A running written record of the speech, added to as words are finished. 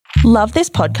Love this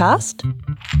podcast?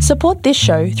 Support this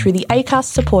show through the Acast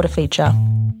supporter feature.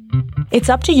 It's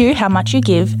up to you how much you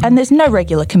give, and there's no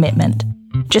regular commitment.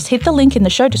 Just hit the link in the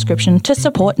show description to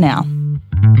support now.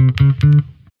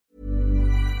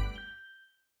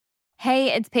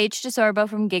 Hey, it's Paige DeSorbo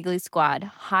from Giggly Squad.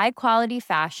 High quality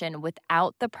fashion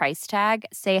without the price tag.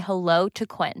 Say hello to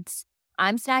Quince.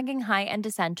 I'm snagging high-end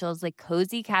essentials like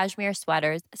cozy cashmere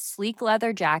sweaters, sleek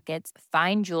leather jackets,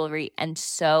 fine jewelry, and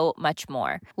so much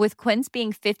more. With Quince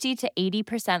being 50 to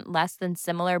 80% less than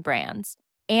similar brands.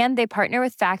 And they partner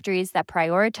with factories that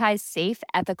prioritize safe,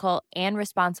 ethical, and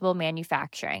responsible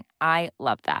manufacturing. I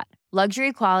love that.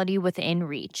 Luxury quality within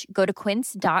reach. Go to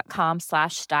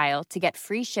quince.com/style to get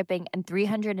free shipping and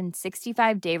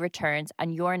 365-day returns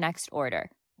on your next order.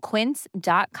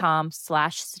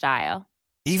 Quince.com/style.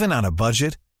 Even on a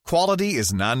budget, quality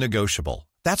is non-negotiable.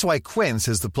 That's why Quince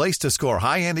is the place to score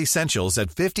high-end essentials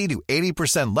at 50 to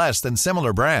 80% less than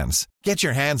similar brands. Get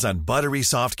your hands on buttery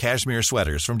soft cashmere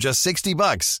sweaters from just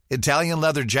 $60, Italian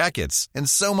leather jackets, and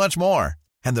so much more.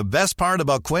 And the best part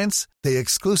about Quince, they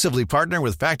exclusively partner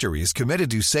with factories committed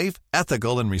to safe,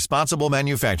 ethical, and responsible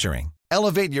manufacturing.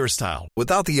 Elevate your style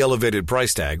without the elevated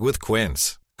price tag with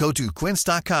Quince. Go to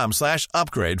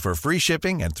quince.com/upgrade for free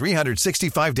shipping and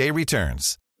 365-day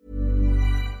returns.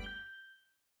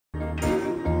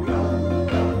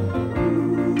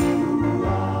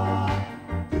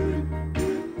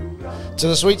 To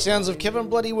the sweet sounds of Kevin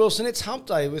Bloody Wilson, it's Hump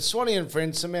Day with Swanee and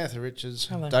friend Samantha Richards,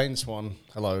 Dane Swan.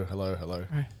 Hello.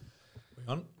 Hi. We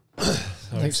on? I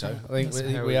think so. I think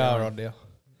we are on now.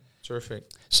 Terrific.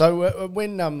 So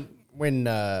when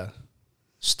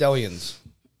stallions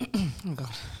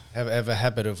have a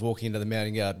habit of walking into the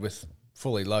mounting yard with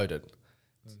fully loaded,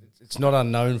 it's not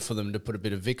unknown for them to put a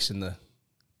bit of Vicks in the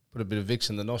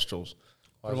nostrils.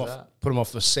 Why is that? Put them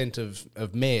off the scent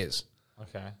of mares.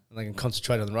 Okay. And they can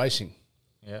concentrate on the racing.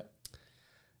 Yeah.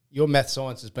 Your math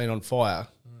science has been on fire.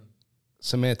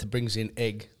 Samantha brings in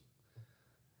egg.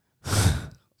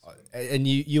 And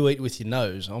you eat with your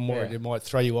nose. I'm worried it might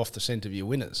throw you off the scent of your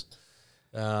winners.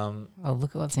 Oh,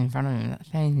 look at what's in front of him. That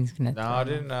thing's gonna. No, I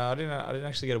didn't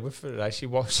actually get a whiff of it today. She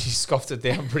scoffed it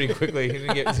down pretty quickly.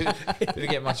 Didn't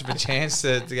get much of a chance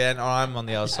to get. I'm on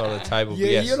the other side of the table. Yeah,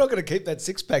 but yes. You're not going to keep that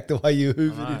six pack the way you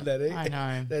hoovered in that egg. I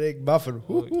know. That egg muffin.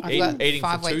 Eating got for 2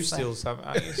 5 weeks still, left. something.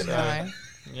 Aren't you? So, No.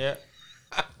 yeah.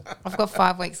 I've got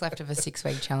 5 weeks left of a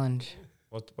 6-week challenge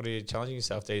What are you challenging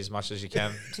yourself to eat as much as you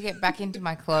can? to get back into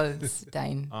my clothes,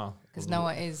 Dane. Oh, Because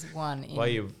Noah is one. the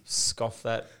way you scoff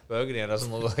that burger down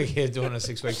doesn't look like you're doing a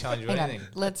 6-week challenge or Hang anything. on.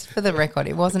 Let's, for the record,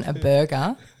 it wasn't a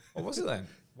burger. What was it then?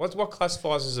 What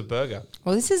classifies as a burger?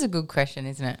 Well, this is a good question,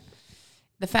 isn't it?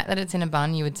 The fact that it's in a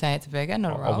bun, you would say it's a burger,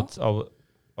 not a roll.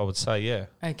 I would say yeah.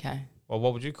 Okay. Well,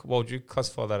 what would you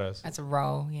classify that as? That's a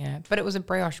roll, yeah. But it was a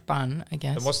brioche bun, I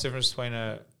guess. And what's the difference between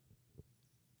a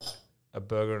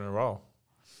burger and a roll?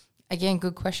 Again,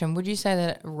 good question. Would you say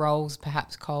that rolls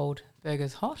perhaps cold,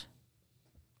 burgers hot?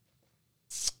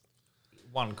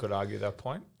 One could argue that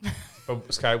point.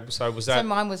 But, so was that? So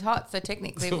mine was hot, so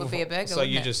technically it would be a burger. So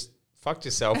you just fucked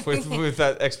yourself with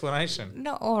that explanation.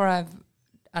 No, or I've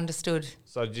understood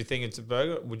So do you think it's a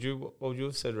burger? What would you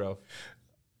have said, Ralph?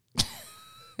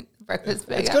 breakfast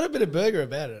burger. It's got a bit of burger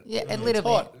about it. Yeah, a little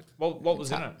hot. bit. What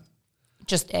was in it?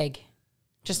 Just egg.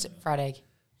 Just fried egg.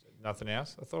 Nothing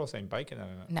else? I thought I was saying bacon in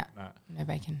it. No. No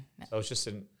bacon. No. So it was just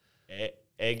an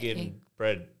egg and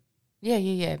bread.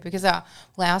 Yeah. Because I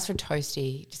asked for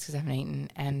toasty just because I haven't eaten,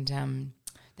 and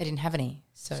they didn't have any.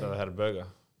 So they had a burger.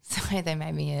 So they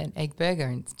made me an egg burger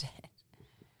instead.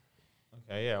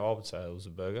 Okay, yeah, I would say it was a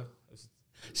burger.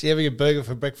 So you're having a burger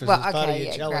for breakfast Well, as part of okay,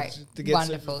 your yeah, challenge great. to get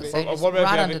Wonderful. some So What about,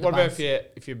 right under the bus.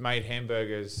 if you made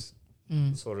hamburgers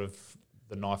sort of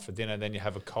the night for dinner, then you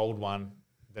have a cold one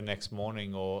the next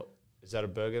morning, or is that a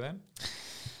burger then?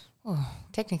 Oh,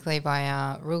 technically, by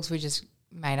our rules, we just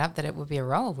made up that it would be a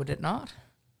roll, would it not?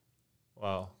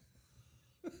 Well,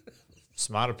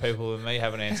 smarter people than me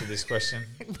haven't answered this question.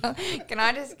 Can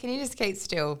you just keep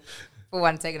still for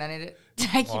 1 second? I need to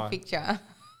take your picture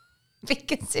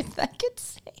because if they could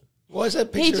see. Why is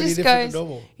that He picture any just different goes. than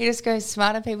normal? He just goes.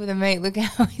 Smarter people than me. Look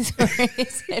how he's wearing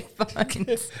his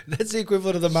headphones. That's the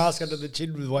equivalent of the mask under the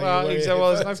chin with what Well, you're exactly,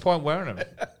 wearing. there's no point wearing them.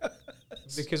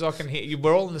 Because I can hear you.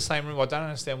 We're all in the same room. I don't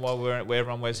understand why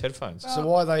everyone wears headphones. So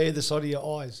why are they either side of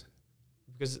your eyes?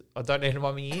 Because I don't need them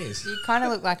on my ears. You kind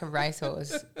of look like a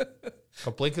racehorse.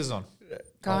 Got blinkers on.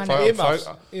 Kind I'm of. Earmuffs.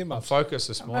 I'm Earmuffs. focused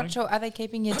this I'm morning. not sure. Are they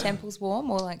keeping your temples warm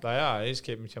or like? They are. It is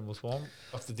keeping my temples warm.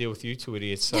 I have to deal with you two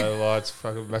idiots, so it's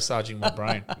fucking massaging my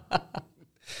brain.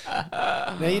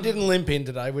 Now you didn't limp in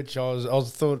today, which I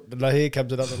was thought. No, here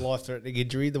comes another life-threatening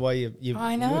injury. The way you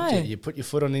I know. looked at, you put your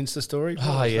foot on Insta story. What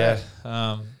Oh was yeah.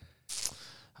 that?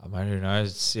 I mean, who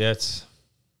knows? It's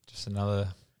just another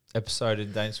episode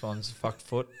in Dane Swan's fucked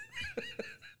foot.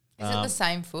 Is it the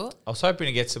same foot? I was hoping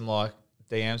to get some like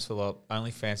DMs for like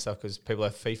OnlyFans stuff because people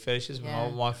have feet fetishes. Yeah.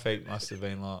 My feet must have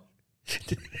been like,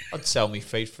 I'd sell me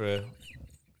feet for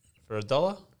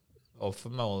 $1 or for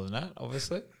more than that,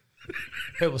 obviously.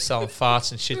 People selling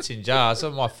farts and shits in jars.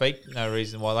 On my feet, no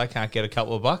reason why they can't get a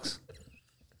couple of bucks.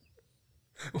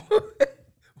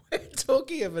 We're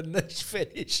talking of a niche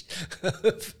fetish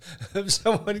of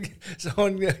someone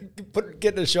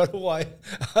getting a shot away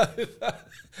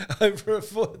over a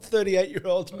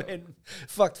 38-year-old man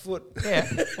fucked foot. Yeah,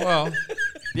 well,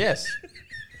 yes.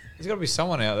 There's got to be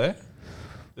someone out there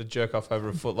that jerk off over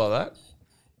a foot like that.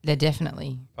 There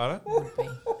definitely Pardon? would be.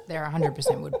 There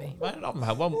 100% would be.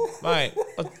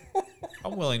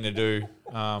 I'm willing to do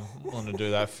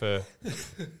that for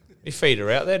my feet are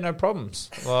out there, no problems.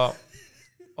 Well,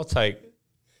 I'll take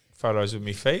photos of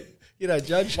my feet. You know,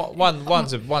 Judge.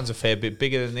 One's a fair bit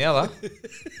bigger than the other.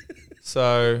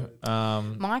 So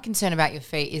My concern about your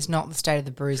feet is not the state of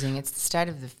the bruising; it's the state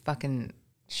of the fucking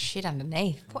shit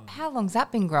underneath. How long's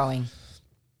that been growing?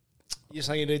 You're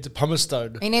saying he needs a pumice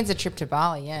stone. He needs a trip to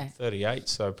Bali. Yeah, 38,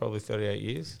 so probably 38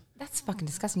 years. that's fucking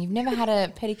disgusting. You've never had a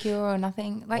pedicure or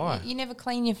nothing. Like Why? you never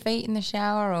clean your feet in the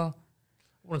shower or I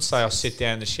wouldn't say I'll sit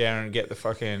down in the shower and get the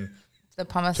fucking the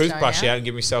pumice stone toothbrush out and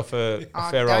give myself a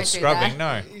fair don't old do scrubbing.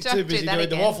 that. No. He's Don't too do busy that doing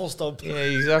the again. waffle stomp. Yeah,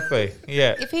 exactly.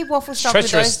 Yeah. If he waffle It's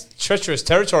stomped with treacherous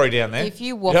territory down there. if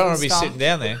you don't waffle want to be stomp sitting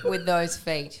down there. with those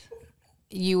feet,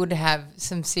 you would have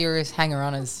some serious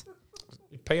hanger-oners.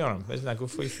 You pee on them. Isn't that good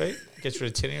for your feet? Gets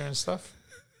rid of tinea and stuff.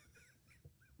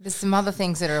 There's some other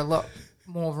things that are a lot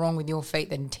more wrong with your feet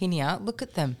than tinea. Look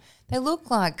at them. They look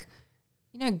like,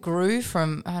 Gru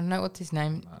from, I don't know what's his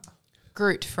name,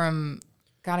 Groot from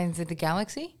Guardians of the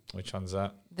Galaxy. Which one's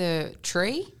that? The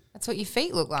tree. That's what your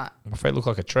feet look like. My feet look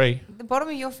like a tree. The bottom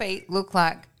of your feet look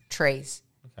like trees.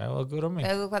 Okay, well, good on me.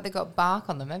 They look like they've got bark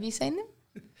on them. Have you seen them?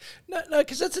 No,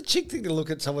 because that's a chick thing to look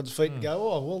at someone's feet and go,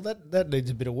 oh, well, that needs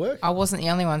a bit of work. I wasn't the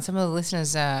only one. Some of the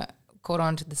listeners caught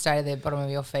on to the state of the bottom of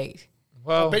your feet. I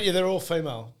Well, bet you they're all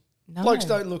female. No. Blokes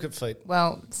don't look at feet.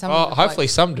 Well, some well of the hopefully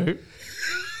blokes- some do.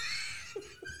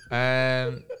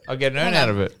 And I'll get an earn Hang out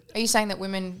on. of it. Are you saying that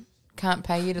women can't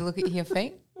pay you to look at your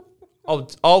feet?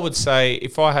 I would say,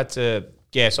 if I had to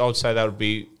guess, I would say that would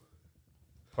be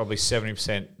probably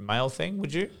 70% male thing,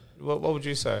 would you? What would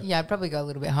you say? Yeah, I'd probably go a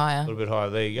little bit higher. A little bit higher.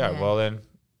 There you go. Yeah. Well, then.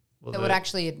 Well, That would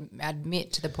actually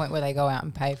admit to the point where they go out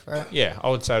and pay for it. Yeah, I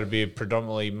would say it would be a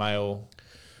predominantly male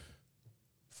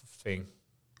thing.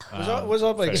 Was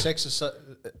I being fair. sexist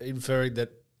inferring that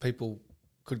people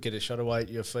could get a shot away at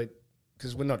your feet?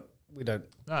 Because we don't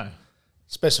No.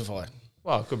 specify.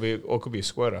 Well, it could be, or it could be a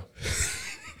squirter.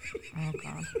 Oh,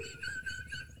 God.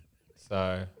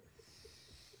 So,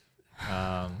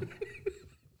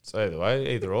 so either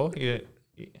way, either or. What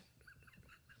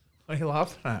are you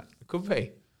laughing at? It could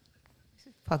be.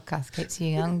 Podcast keeps you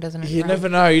young, doesn't it? You Ralph? never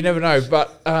know. You never know.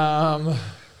 But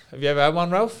have you ever had one,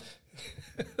 Ralph?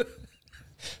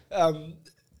 An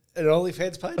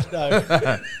OnlyFans page?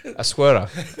 No. A squirter.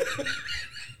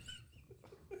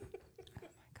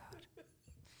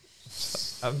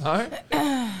 No.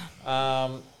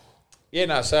 Yeah.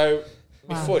 No. So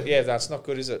my Wow. foot. Yeah, that's not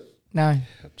good, is it? No.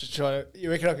 Just trying to. You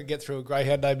reckon I could get through a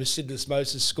greyhound named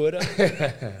Syndesmosis squirter?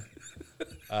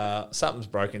 Something's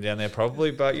broken down there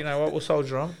probably, but you know what? We'll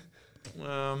soldier on.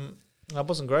 I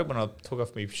wasn't great when I took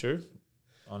off my shoe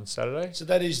on Saturday. So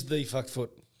that is the fucked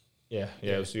foot. Yeah,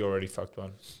 it was the already fucked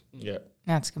one. Yeah.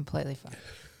 That's completely fine.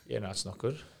 Yeah, no, it's not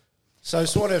good. So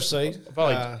Swan FC.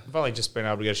 I've only just been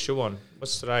able to get a shoe on.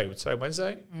 What's today? Would say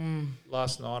Wednesday?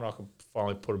 Last night I could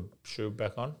finally put a shoe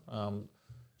back on.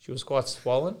 She was quite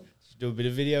swollen. Do a bit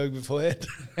of videoing beforehand.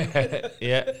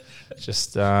 Yeah.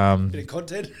 Just, Bit of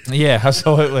content. yeah,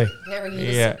 absolutely. There he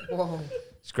is. Yeah. Whoa.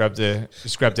 Just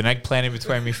grabbed an eggplant in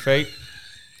between my feet.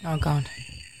 Oh, God.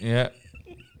 Yeah.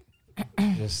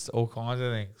 Just all kinds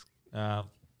of things.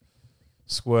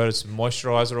 Squirted some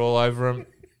moisturiser all over them.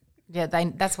 Yeah,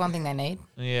 that's one thing they need.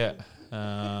 Yeah.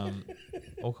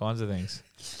 All kinds of things.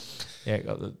 Yeah,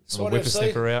 got the Swan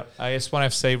whippersnipper out. Yeah, Swan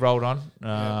FC rolled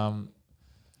on.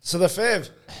 So the Fev.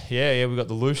 Yeah, we got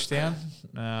the loosh down.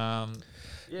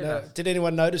 No, did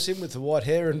anyone notice him with the white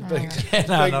hair and being, No, being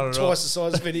not at all. twice the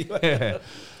size of video?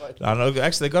 No,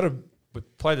 actually, we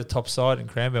played the top side in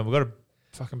Cranbourne. We got a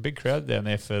fucking big crowd down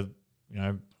there for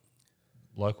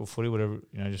local footy, whatever,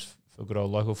 just for good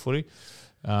old local footy.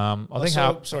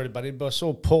 Sorry, buddy, but I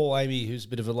saw Paul Amy, who's a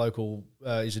bit of a local.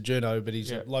 He's a journo, but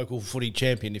he's a local footy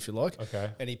champion, if you like. Okay.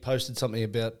 And he posted something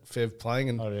about Fev playing,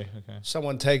 and Okay.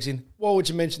 someone tags in. What would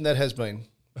you mention that has been?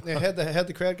 Now, how'd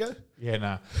the crowd go? Yeah,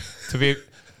 no. To be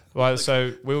well,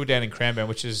 so we were down in Cranbourne,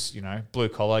 which is blue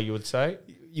collar, you would say.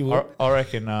 You would. I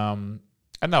reckon. And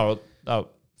they were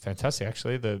fantastic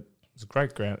actually. It was a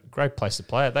great place to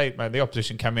play at. The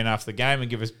opposition come in after the game and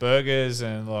give us burgers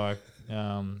and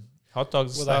hot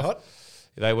dogs. Were and stuff. they hot?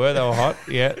 They were hot.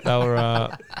 Yeah, they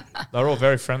were all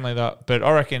very friendly. But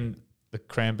I reckon the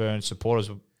Cranbourne supporters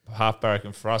were half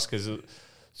barracking for us because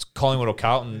it's Collingwood or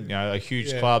Carlton, a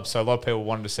huge club. So a lot of people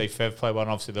wanted to see Fev play, but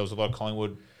obviously there was a lot of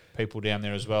Collingwood people down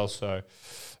there as well. So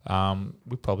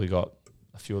we probably got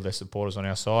a few of their supporters on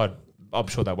our side. I'm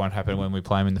sure that won't happen when we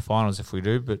play them in the finals if we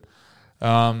do. But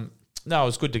no, it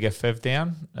was good to get Fev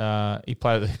down. He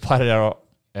played our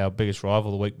biggest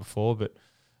rival the week before, but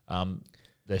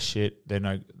they're shit.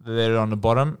 They're on the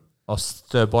bottom, or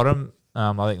third bottom.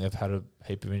 I think they've had a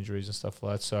heap of injuries and stuff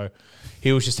like that. So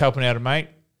he was just helping out a mate.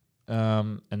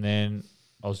 And then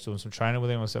I was doing some training with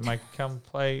him. I said, mate, come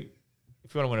play.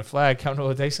 If you want to win a flag, come to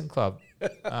a decent club.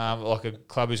 Like a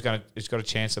club who's got a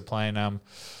chance of playing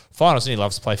finals. And he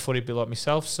loves to play footy, a bit like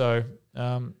myself. So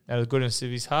out of the goodness of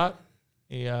his heart,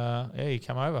 he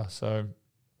came over. So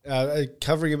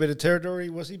Covering a bit of territory,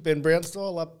 was he? Ben Brown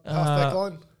style, up half-back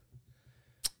line?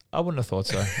 I wouldn't have thought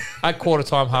so. At quarter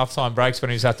time, half time breaks when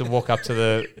he was had to walked up to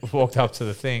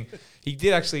the thing. He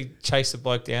did actually chase the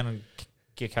bloke down and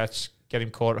get him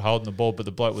caught holding the ball, but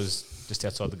the bloke was just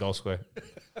outside the goal square.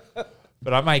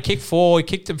 But mate, kicked 4. He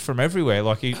kicked him from everywhere.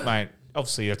 Mate,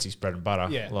 obviously that's his bread and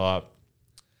butter.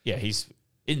 Yeah. He's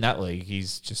in that league.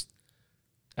 He's just.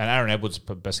 And Aaron Edwards is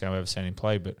the best game I've ever seen him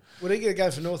play. But would he get a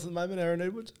game for North at the moment, Aaron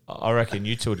Edwards? I reckon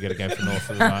you two would get a game for North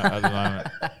at the moment.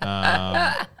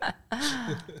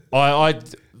 I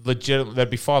legit, there'd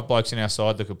be 5 blokes in our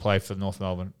side that could play for North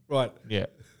Melbourne. Right. Yeah.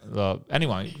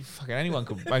 Anyone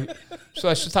could. So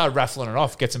they should start raffling it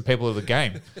off, get some people to the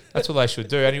game. That's what they should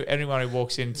do. Anyone who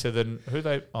walks into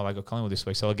they got Collingwood this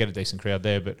week, so they'll get a decent crowd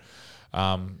there. But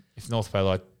if North play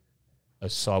like a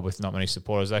side with not many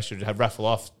supporters, they should have raffle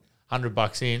off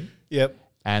 $100 in. Yep.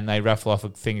 And they raffle off a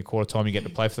thing a quarter time. You get to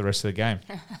play for the rest of the game.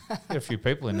 Get a few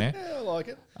people in there. Yeah, I like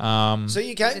it. So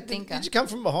you came? Did you come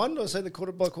from behind? Or say the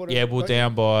quarter by quarter? Yeah, we're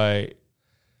down by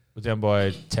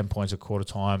 10 points at quarter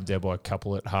time. Down by a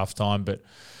couple at half time, but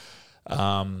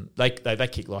they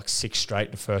kicked like 6 straight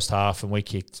in the first half, and we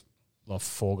kicked like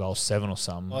 4 goals, 7 or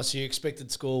something. Oh, so your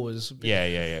expected score was?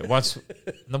 Yeah. Once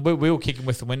we were kicking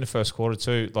with the wind the first quarter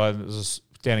too. Like it was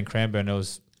down in Cranbourne, there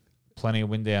was plenty of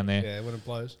wind down there. Yeah, when it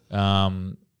blows. So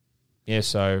and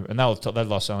they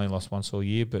only lost once all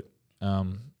year, but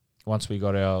once we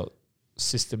got our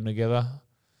system together,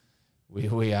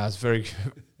 we are very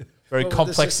very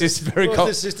complex system.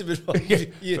 The system involved?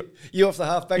 You off the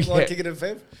half back line kicking it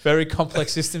Fev? Very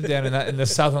complex system down in the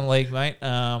Southern League, mate.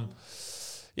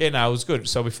 It was good.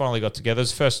 So we finally got together.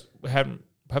 First, we haven't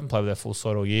played with our full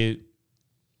side all year.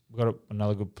 We got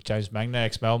another good James Magna,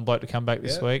 ex-Melbourne bloke, to come back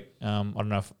this week. I don't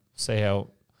know see how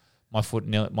my foot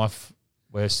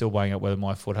we're still weighing up whether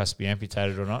my foot has to be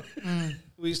amputated or not.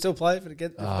 Will you still play if it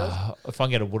gets? If I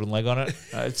can get a wooden leg on it,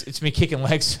 it's me kicking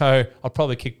legs, so I'll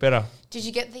probably kick better. Did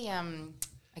you get the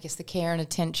the care and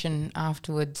attention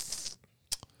afterwards?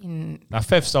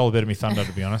 Fev stole a bit of me thunder,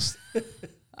 to be honest.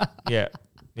 Yeah.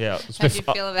 How did you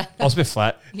feel about that? I was a bit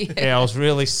flat. Yeah, I was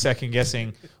really second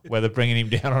guessing whether bringing him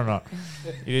down or not.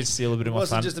 He did steal a bit of my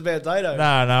thunder. It wasn't just about Dado.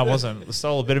 No, it wasn't. I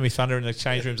stole a bit of me thunder in the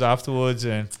change rooms afterwards,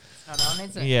 and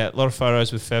a lot of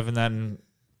photos with Fev and that, and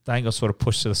Dane got sort of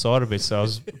pushed to the side a bit, so I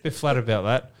was a bit flat about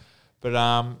that.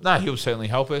 But he'll certainly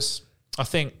help us. I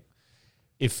think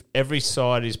if every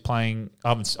side is playing, I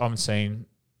haven't seen.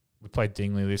 We played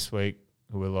Dingley this week,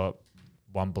 who were like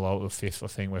one below the 5th. I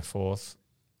think we're 4th.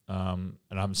 And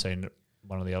I haven't seen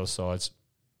one of the other sides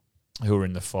who are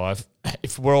in the 5.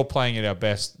 If we're all playing at our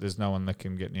best, there's no one that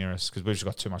can get near us because we've just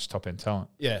got too much top-end talent.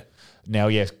 Yeah. Now,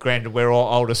 yes, granted, we're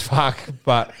all old as fuck,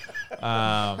 but...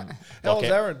 How old's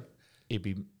Aaron? I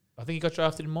think he got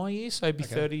drafted in my year, so he'd be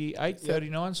 38,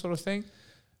 39 sort of thing.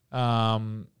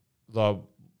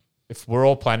 If we're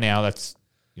all playing now, that's...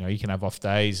 you can have off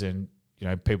days and,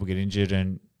 people get injured,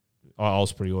 and I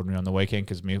was pretty ordinary on the weekend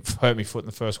because I hurt my foot in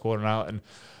the first quarter and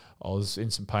I was in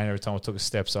some pain every time I took a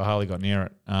step, so I hardly got near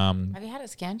it. Have you had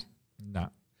it scanned? No.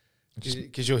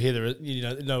 Because you'll hear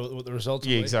know what the results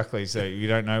will be. Exactly. So you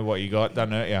don't know what you got,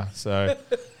 doesn't hurt you. So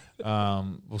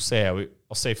we'll see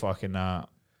I'll see if I can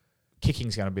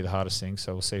kicking's going to be the hardest thing,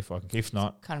 so we'll see if I can. If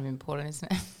not, Kind of important,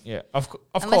 isn't it? yeah, I've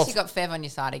Unless you got Fev on your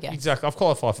side again. exactly. I've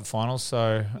qualified for finals,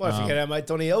 so Might forget our mate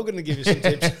Donnie Elgin to give you some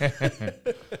tips.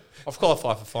 I've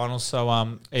qualified for finals. So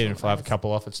even if I have a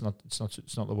couple off, it's not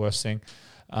the worst thing.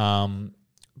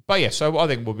 But yeah, so I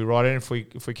think we'll be right in if we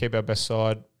keep our best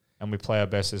side and we play our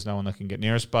best. There's no one that can get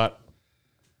near us, but.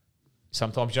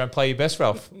 Sometimes you don't play your best,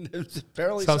 Ralph.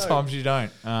 Apparently Sometimes you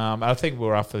don't. I think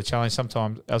we're up for the challenge.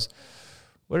 Sometimes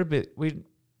we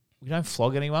don't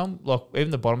flog anyone. Like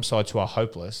even the bottom sides who are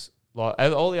hopeless. Like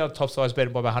all the other top sides better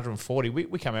by 140.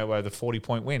 We come out with a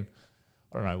 40-point win.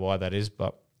 I don't know why that is,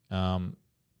 but I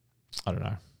don't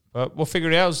know. But we'll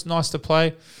figure it out. It was nice to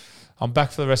play. I'm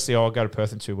back for the rest of the year. I'll go to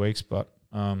Perth in 2 weeks, but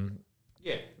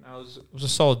it was a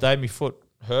solid day. My foot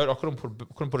hurt. I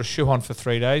couldn't put a shoe on for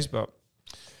 3 days, but.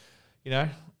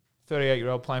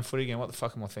 38-year-old playing footy again. What the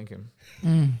fuck am I thinking?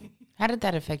 How did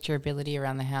that affect your ability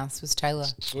around the house? Was Taylor?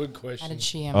 Good question. How did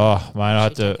she? Mate, I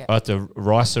had to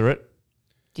ricer it.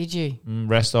 Did you?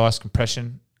 Rest, ice,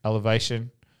 compression, elevation,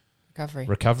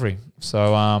 Recovery.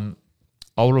 So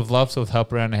I would have loved to have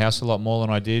helped around the house a lot more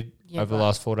than I did over the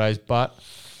last 4 days. But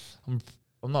I'm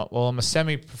not. Well, I'm a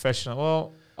semi-professional.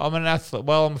 Well, I'm an athlete.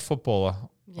 Well, I'm a footballer.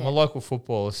 Yeah. I'm a local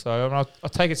footballer. So I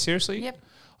take it seriously. Yep.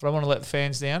 I don't want to let the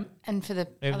fans down, And for the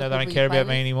even other though they don't people care you play about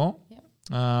me with? anymore. Yep.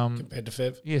 Compared to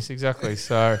Fev. Yes, exactly.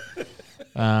 So,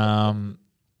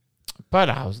 but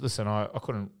I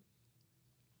couldn't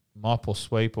mop or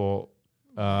sweep or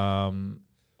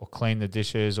clean the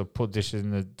dishes or put dishes in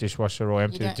the dishwasher or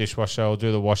empty the dishwasher or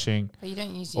do the washing But you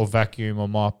don't use or vacuum or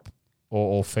mop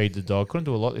or feed the dog. Couldn't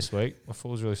do a lot this week. My foot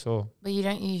was really sore. But you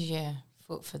don't use your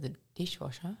foot for the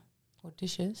dishwasher or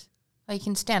dishes. Well, you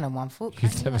can stand on one foot.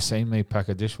 can't You've you? never seen me pack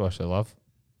a dishwasher, love.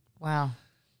 Wow.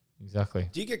 Exactly.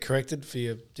 Do you get corrected for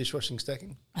your dishwashing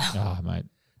stacking? Oh, mate.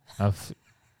 I've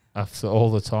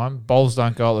all the time. Bowls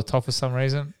don't go at the top for some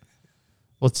reason.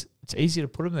 Well, it's easy to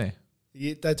put them there.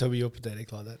 Don't tell me you're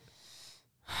pathetic like that.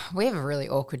 We have a really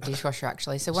awkward dishwasher,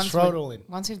 actually. So once throw it all in.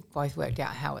 Once we've both worked out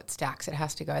how it stacks, it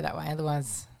has to go that way.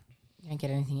 Otherwise, you don't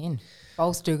get anything in.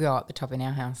 Bowls do go up the top in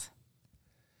our house.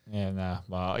 Yeah, nah.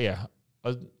 Well, yeah.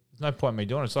 There's no point in me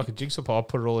doing it. It's like a jigsaw puzzle. I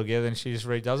put it all together and she just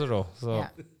redoes it all. So, Yeah.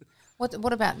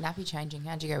 What about nappy changing?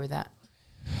 How'd you go with that?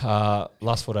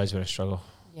 last 4 days been a struggle.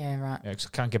 Yeah, right. Yeah, 'cause I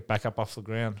can't get back up off the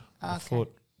ground. Oh, My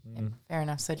foot. Yep, fair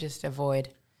enough. So just avoid.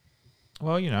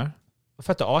 Well, I've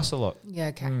had to ice a lot. Yeah,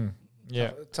 okay. Yeah.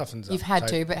 It toughens up. You've had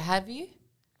Tape. to, but have you?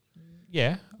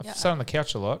 Yeah. I've Yeah. sat on the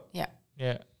couch a lot. Yeah.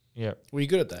 Yeah. Yeah. Were you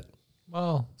good at that?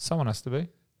 Well, someone has to be in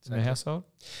the household.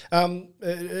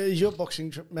 Is your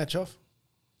boxing match off?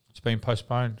 It's been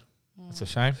postponed. It's a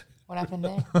shame. What happened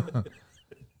there?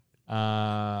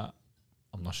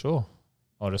 I'm not sure.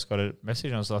 I just got a message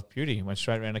and I was like, beauty. Went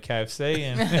straight around to KFC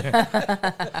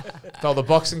and told the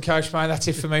boxing coach, mate, that's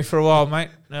it for me for a while, mate.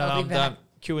 No, I'll be I'm back. done.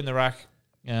 Queue in the rack.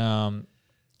 Well,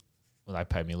 they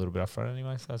paid me a little bit up front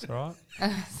anyway, so that's all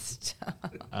right.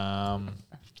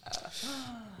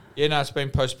 Yeah, no, it's been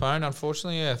postponed,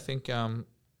 unfortunately. Yeah, I think I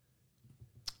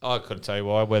couldn't tell you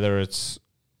why, whether it's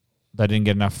they didn't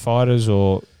get enough fighters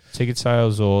or ticket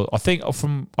sales, or I think they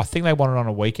want it on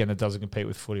a weekend that doesn't compete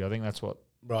with footy. I think that's what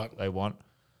they want.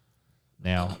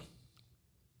 Now,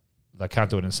 they can't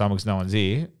do it in summer because no one's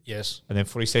here. Yes. And then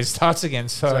footy season starts again.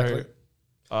 So Exactly.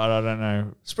 I don't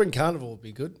know. Spring Carnival would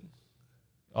be good.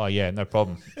 Oh, yeah, no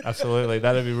problem. Absolutely.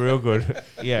 That'd be real good.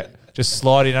 Yeah. Just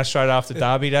slide in straight after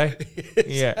Derby Day.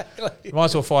 Yeah. You might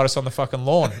as well fight us on the fucking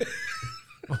lawn.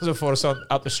 Might as well fight us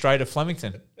up the straight of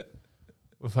Flemington.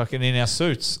 We're fucking in our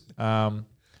suits. Well,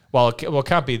 it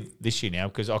can't be this year now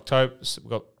because October, we've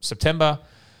got September.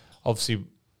 Obviously,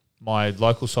 my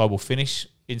local side will finish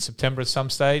in September at some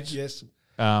stage. Yes.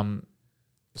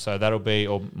 So that'll be,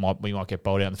 we might get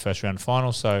bowled out in the first round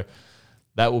final. So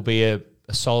that will be a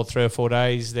solid 3 or 4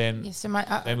 days. Then, Yeah, so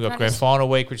then we've got grand final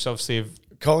week, which obviously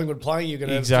if Collingwood playing, you're going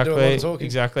to have to do a lot of talking.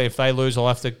 exactly. If they lose, I'll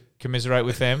have to commiserate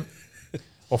with them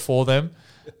or for them.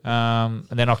 And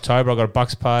then October, I've got a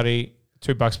Bucks party,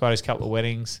 2 Bucks parties, couple of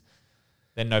weddings.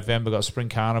 Then November, got Spring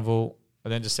Carnival.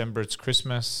 And then December, it's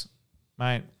Christmas.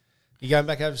 Mate. You going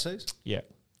back overseas? Yeah.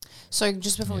 So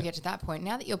just before we get to that point,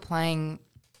 now that you're playing,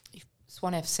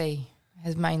 Swan FC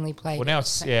has mainly played. Well,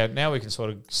 now we can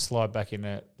sort of slide back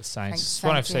into the Saints. Saints,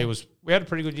 Swan FC yeah. we had a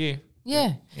pretty good year.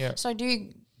 Yeah. Yeah. So do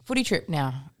you footy trip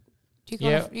now? Do you go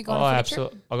Yeah. on a footy trip?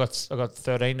 Absolutely. I got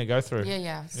 13 to go through.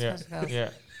 Yeah. Yeah. So Yeah.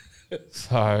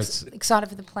 So it's excited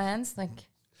for the plans, like.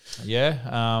 yeah.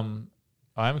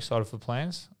 I am excited for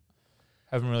plans.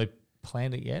 Haven't really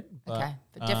planned it yet. But, Okay,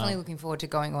 but definitely looking forward to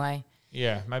going away.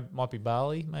 Yeah, might be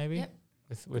Bali, maybe. Yep.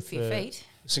 With For your feet.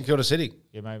 St Kilda City.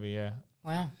 Yeah, maybe. Yeah.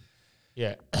 Wow.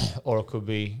 Yeah, or it could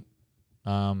be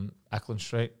Ackland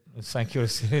Street in St Kilda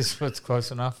City if it's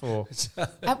close enough, or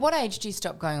At what age do you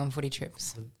stop going on footy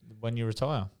trips? when you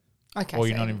retire, Okay. or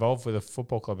you're so not involved with a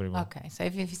football club anymore. Okay, so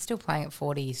if you're still playing at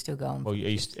 40, you still go on. Well, are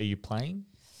you playing?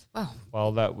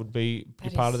 Well, That would be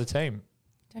That part of is- the team.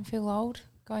 don't feel old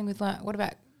going with like. What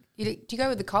about do you go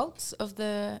with the Colts of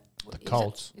the?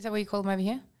 Colts. Is that what you call them over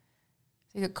here?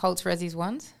 So you got Colts Resi's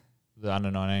ones, The under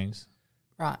 19s.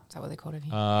 right? Is that what they're called over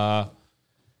here?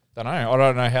 Don't know. I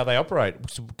don't know how they operate.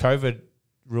 COVID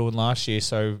ruined last year,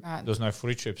 so Right. there was no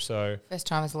footy trips. So First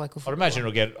time as a local. I'd imagine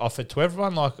it'll get offered to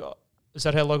everyone. Like, is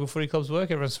that how local footy clubs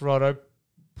work? Everyone's right.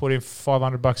 Put in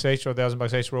 $500 each or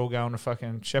 $1,000 each. We're all going to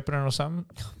fucking Shepparton or something.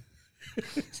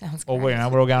 Sounds Or great.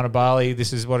 we're all going to Bali.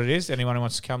 This is what it is. Anyone who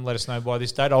wants to come, let us know by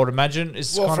this date. I would imagine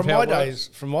is Well, kind from of how my it works.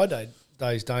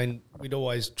 days, Dane, we'd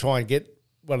always try and get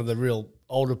one of the real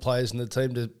older players in the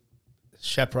team to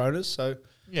chaperone us. So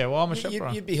Yeah, well, I'm a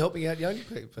chaperone. you'd be helping out younger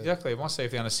people. Exactly. I might see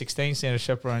if the under 16 stand a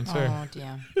chaperone too. Oh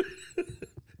dear.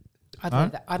 I'd No?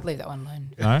 leave that. I'd leave that one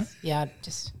alone. No? Yeah, I'd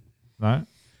just. No?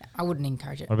 I wouldn't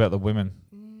encourage it. What about the women?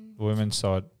 The women's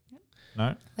side?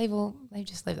 No?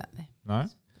 Just leave that there. No?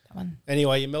 That one.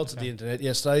 Anyway, you melted the internet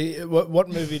yesterday. What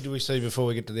movie do we see before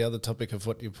we get to the other topic of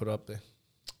what you put up there?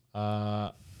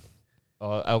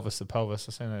 Elvis the Pelvis.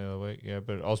 I seen that the other week, yeah.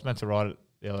 But I was meant to write it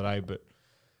the other day, but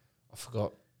I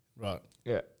forgot. Right.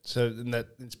 Yeah. So then that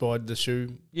inspired the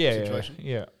shoe Yeah, situation?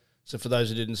 yeah. So for those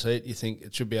who didn't see it, you think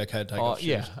it should be okay to take off shoes?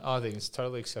 Yeah, I think it's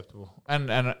totally acceptable. And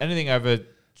anything over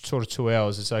sort of 2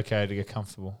 hours, it's okay to get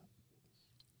comfortable.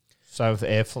 Same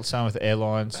with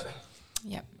airlines.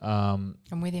 Yep. Um,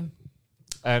 I'm with him.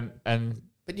 and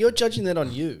But you're judging that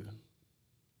on you.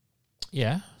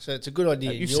 yeah, So it's a good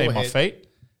idea. you've in seen your my head. feet.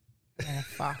 Yeah,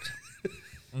 fucked.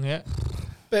 Yeah,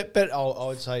 But I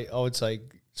would say,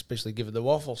 especially given the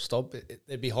waffle stop,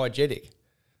 it'd be hygienic.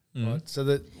 Right? So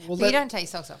that But you don't take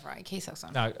socks off, right? You keep socks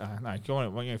on. no, you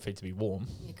want your feet to be warm.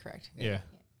 You're correct. Yeah.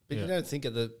 But you don't think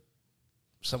of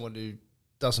someone who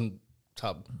doesn't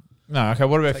tub. No, okay.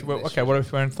 What about Taking their what about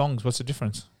if wearing thongs? What's the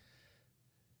difference?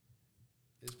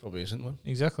 There probably isn't one.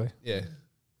 Exactly. Yeah.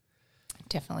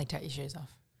 Definitely take your shoes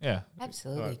off. Yeah.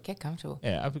 Absolutely. Right. Get comfortable.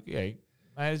 Yeah.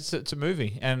 Mate, it's a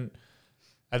movie, and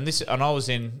I was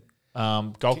in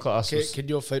gold class. Can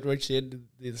your feet reach the end of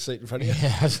the seat in front of you?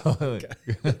 Yeah, absolutely.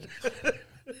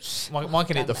 Mine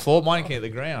can hit the floor. Mine can hit the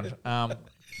ground.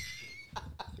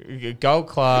 Gold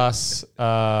class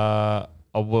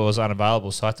was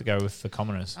unavailable, so I had to go with the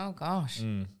commoners. Oh gosh,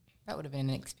 Mm. that would have been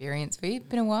an experience for you.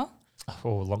 Been a while.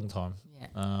 For a long time.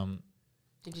 Yeah.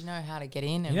 Did you know how to get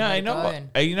in and Yeah, where you to know go? what?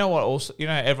 And You know what? Also,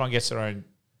 everyone gets their own.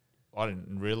 I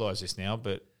didn't realize this now,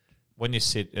 but when you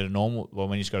sit at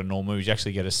when you just go to normal movies, you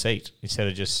actually get a seat instead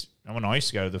of just. And when I used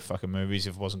to go to the fucking movies,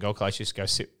 if it wasn't gold class, you just go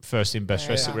sit first in, best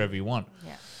dressed, sit wherever you want.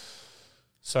 yeah.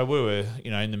 So we were,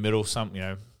 in the middle,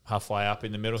 halfway up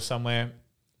in the middle somewhere.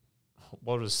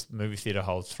 What does the movie theatre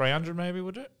hold? 300 maybe,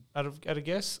 would it? At a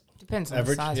guess? Depends on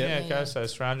Average, the size. yeah. of it, Okay, so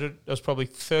it's 300. There was probably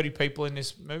 30 people in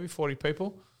this movie, 40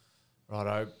 people.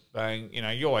 Righto, bang.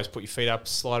 You always put your feet up,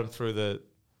 slide them through the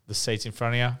seats in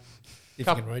front of you. If you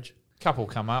Couple- can reach. Couple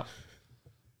come up.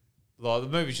 Like, the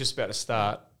movie's just about to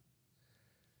start.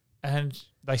 And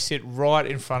they sit right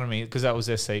in front of me because that was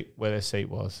their seat, where their seat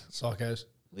was. Psychos.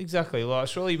 Exactly. Like,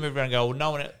 surely you move around and go,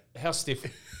 well, how stiff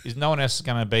is no one else is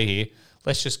going to be here?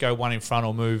 Let's just go one in front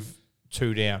or move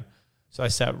two down. So they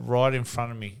sat right in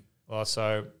front of me. Well,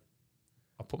 so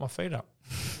I put my feet up.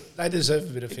 They deserve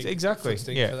a bit of Exactly.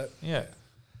 for Yeah. that. Yeah.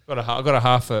 I got a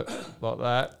half it like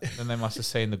that. And they must have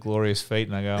seen the glorious feet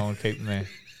and I go, I want to keep them there.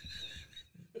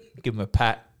 Give them a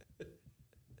pat.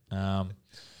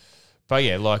 But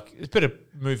yeah, like, it's a bit of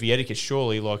movie etiquette,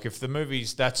 surely. Like, if the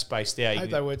movie's that spaced out, I hope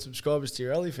they weren't subscribers to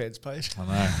your OnlyFans page. I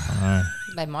know.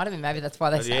 They might have been. Maybe that's why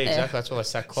they Yeah, sat there. exactly. That's why they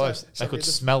sat close. They something could in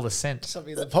the- smell the scent.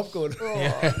 Something in the popcorn.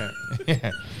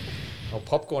 Yeah. Oh,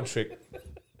 popcorn trick.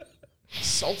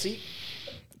 Salty.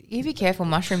 You be careful.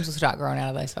 Mushrooms will start growing out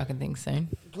of those fucking things soon.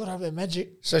 Good have their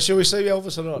magic. So should we see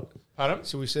Elvis or not? Pardon?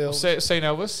 Should we see Elvis? Seen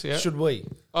Elvis, yeah. Should we?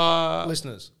 Yeah,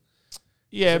 Listeners.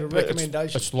 Sort of but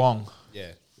recommendation. it's long.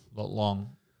 Yeah. A lot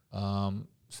long.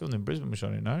 It's filmed in Brisbane, which I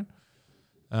didn't know.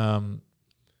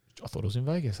 I thought it was in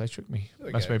Vegas. They tricked me.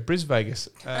 we Must go. be Bris Vegas.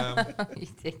 You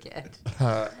dickhead.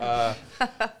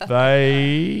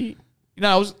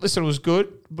 It was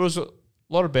good. But it was a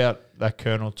lot about that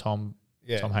Colonel Tom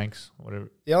Hanks, whatever.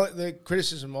 The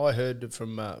criticism I heard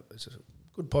from it's a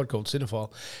good pod called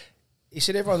Cinephile. He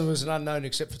said everyone was an unknown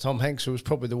except for Tom Hanks, who was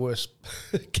probably the worst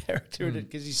character in it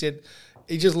because he said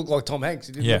he just looked like Tom Hanks.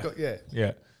 He didn't look like,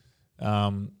 Yeah.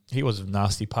 He was a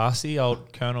nasty passy,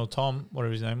 old Colonel Tom,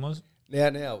 whatever his name was.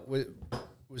 Now,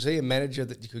 was he a manager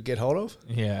that you could get hold of?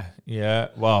 Yeah.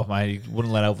 Well, mate, he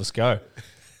wouldn't let Elvis go.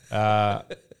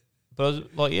 But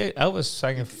Elvis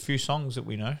sang a few songs that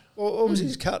we know. What was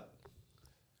his cut?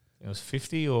 It was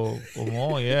 50 or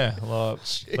more, yeah. Like,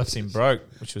 left him broke,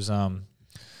 which was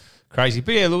crazy.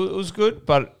 But yeah, it was good,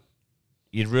 but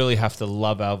you'd really have to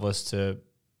love Elvis to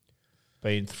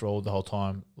be enthralled the whole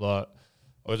time. Like,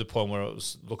 I was at a point where I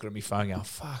was looking at my phone going,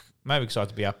 fuck, maybe because I had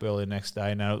to be up early the next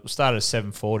day. Now, it started at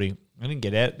 7:40. I didn't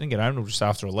get home until just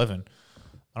after 11. And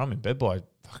I'm in bed by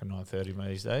fucking 9:30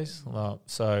 these days. Like,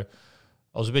 so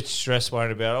I was a bit stressed,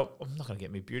 worried about, I'm not going to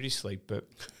get me beauty sleep, but...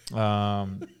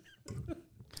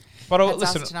 That's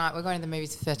listen, us tonight. We're going to the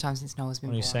movies for the first time since Noah's been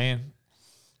what are you born. saying?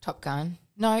 Top Gun.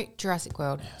 No, Jurassic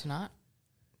World tonight.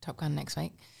 Top Gun next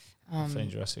week. I've seen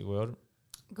Jurassic World.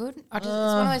 Good. It's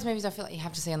one of those movies I feel like you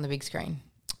have to see on the big screen.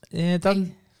 Yeah, it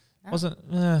doesn't... No?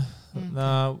 Wasn't...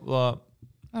 no, well...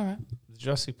 All right. The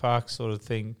Jurassic Park sort of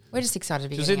thing. We're just excited to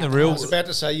be Just getting in out the real- I was about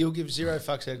to say, you'll give zero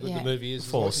fucks how good Yeah. the movie is.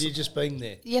 Fall You've just been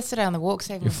there. Yesterday on the walk,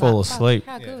 Stephen You was fall like, "Fuck, asleep."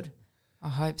 How Yeah. good. I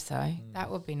hope so.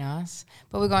 That would be nice.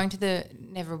 But we're going to the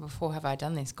never before have I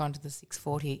done this, gone to the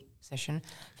 6:40 session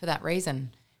for that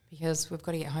reason. Because we've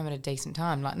got to get home at a decent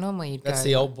time. Like normally you'd That's go.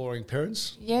 the old boring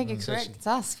parents. Yeah, correct. session. It's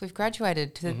us. We've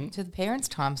graduated to the parents'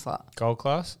 time slot. Gold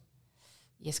class?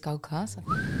 Yes, gold class. I'm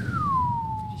pretty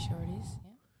sure it is.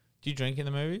 Yeah. Do you drink in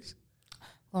the movies?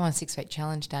 Well, I'm on a 6 week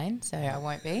challenge, Dane, so I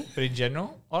won't be. But in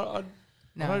general? I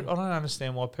No. don't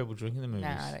understand why people drink in the movies. No,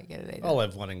 I don't get it either. I'll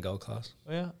have one in gold class.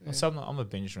 Oh, yeah. I'm a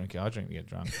binge drinker. I drink to get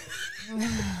drunk.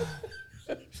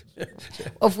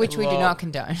 Of which we do not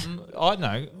condone. I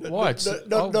know. Why? It's,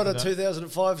 Not a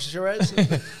 2005 Shiraz.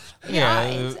 Yeah,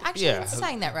 it's actually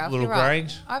saying that, Ralph. Little You're right.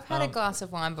 Grange. I've had a glass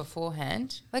of wine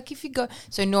beforehand. Like if you go,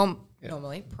 so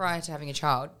normally prior to having a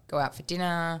child, go out for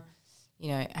dinner,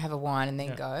 have a wine and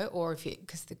then go. Or if you,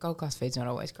 because the gold class food's not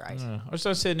always great. I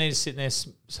just said need to sit there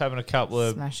having a couple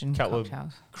of Smashing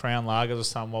cocktails. Crown Lagers or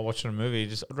something while watching a movie.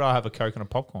 I'd rather have a Coke and a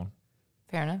popcorn.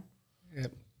 Fair enough.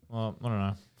 Yep. Well, I don't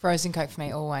know. Frozen Coke for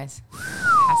me always.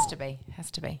 Has to be.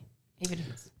 Even if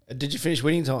it's Did you finish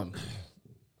Winning Time?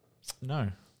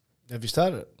 No. Have you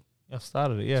started it? I've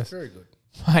started it, yes. Very good.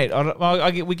 Mate,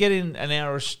 we get in an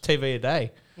hour of TV a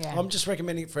day. yeah. I'm just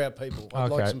recommending it for our people. I'd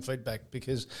like Okay. some feedback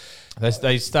because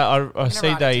They start. I see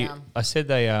write it down. I said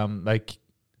they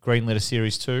greenlit a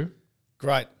series 2.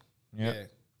 great. Yeah.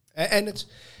 And it's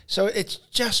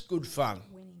just good fun.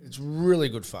 It's really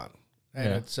good fun. And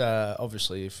Yeah. it's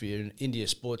obviously if you're in India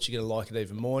sports, you're going to like it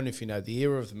even more. And if you know the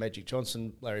era of the Magic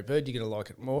Johnson, Larry Bird, you're going to like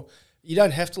it more. You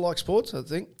don't have to like sports, I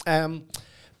think.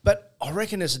 But I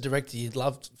reckon as a director, you'd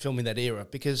love filming that era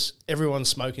because everyone's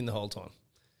smoking the whole time.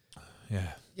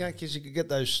 Yeah. Because you could get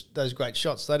those great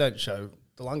shots. They don't show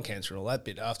the lung cancer and all that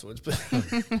bit afterwards, but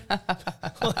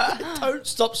don't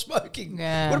stop smoking.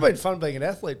 Yeah. Would have been fun being an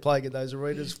athlete playing in those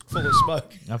arenas full of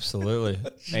smoke. Absolutely.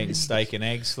 Eating steak and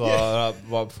eggs right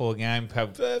before the game.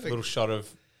 Have Perfect. a little shot of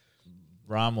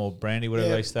rum or brandy, whatever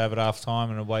Yeah. they used to have at half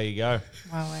time, and away you go.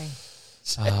 Wowee.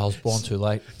 I was born too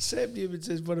late. Sam Newman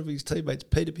says one of his teammates,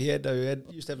 Peter Piando,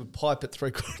 used to have a pipe at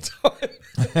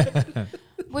 3/4 time.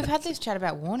 We've had this chat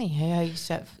about Warnie, who used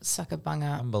to suck a bunger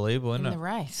Unbelievable, in isn't the it?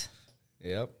 race.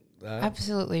 Yep.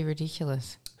 Absolutely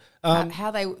ridiculous. Um,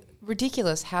 how they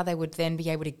would then be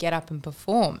able to get up and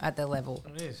perform at the level.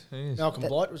 It is. It is. Malcolm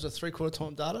Blight was a 3/4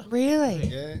 time data. Really?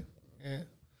 Yeah.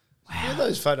 Yeah,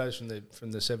 those photos from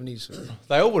the 70s.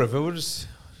 They all would have. It would just.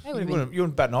 They would have You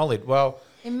wouldn't bat an eyelid. Well,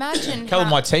 Imagine a couple of how-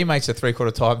 my teammates are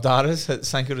 3/4 time darters at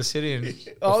St Kilda City and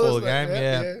before the game.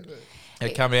 Yeah.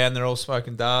 They come down, they're all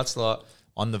smoking darts, like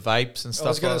on the vapes and I was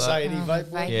stuff going like to that. say, any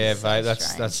vape? vape. Yeah, So vape.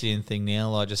 strange. That's the in thing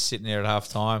now. Like just sitting there at half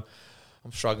time.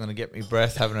 I'm struggling to get me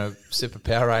breath, having a sip of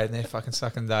Powerade, and they're fucking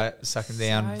sucking down So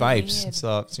vapes.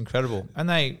 weird. It's incredible, and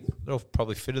they're all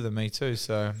probably fitter than me too.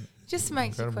 So Just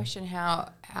makes you Incredible. question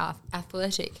how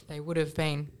athletic they would have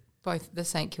been, both the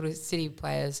St Kilda City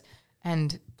players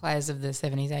and players of the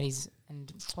 70s, 80s,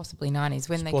 and possibly 90s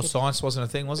when sports they could. science wasn't a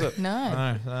thing, was it? No.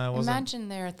 no, it wasn't. Imagine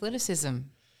their athleticism.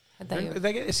 Had they Did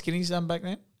they get their skinnies done back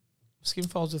then? Skin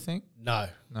folds a thing? No.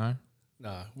 No.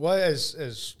 Well,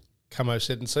 as Camo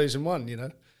said in season 1, he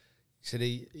said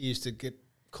he used to get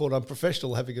caught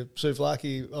unprofessional having a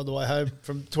souvlaki on the way home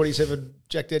from 27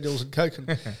 Jack Daniels and Coke.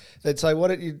 And they'd say, why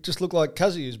don't you just look like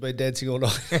Cuzzy who's been dancing all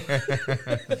night?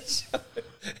 So,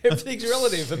 everything's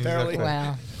relative, apparently.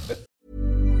 Wow.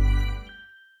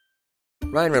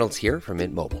 Ryan Reynolds here from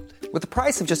Mint Mobile. With the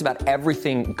price of just about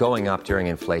everything going up during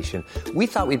inflation, we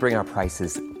thought we'd bring our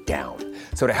prices down.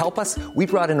 So to help us, we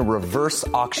brought in a reverse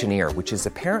auctioneer, which is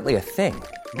apparently a thing.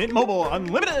 Mint Mobile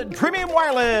Unlimited Premium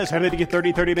Wireless. How to get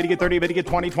 30, 30, bit to get 30, bit to get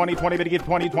 20, 20, 20, bit to get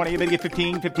 20, 20, bit to get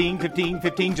 15, 15, 15,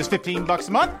 15, just $15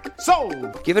 a month?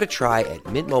 Sold! Give it a try at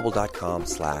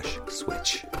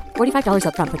mintmobile.com/switch. $45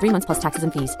 up front for 3 months plus taxes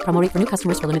and fees. Promo rate for new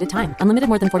customers for limited time. Unlimited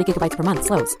more than 40 gigabytes per month.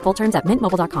 Slows full terms at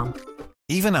mintmobile.com.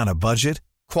 Even on a budget,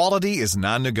 quality is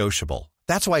non-negotiable.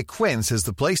 That's why Quince is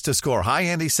the place to score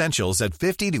high-end essentials at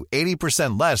 50 to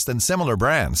 80% less than similar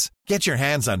brands. Get your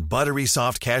hands on buttery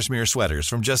soft cashmere sweaters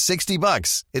from just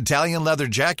 $60, Italian leather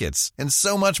jackets, and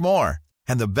so much more.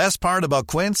 And the best part about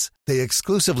Quince, they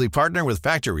exclusively partner with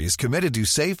factories committed to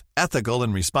safe, ethical,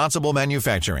 and responsible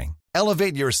manufacturing.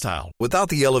 Elevate your style without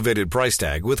the elevated price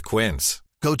tag with Quince.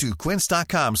 Go to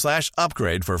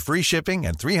quince.com/upgrade for free shipping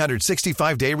and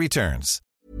 365-day returns.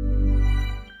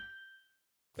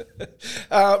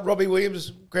 Robbie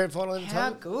Williams, grand final in How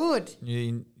time. good.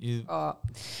 You Oh,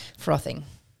 frothing.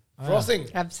 Frothing.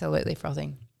 Absolutely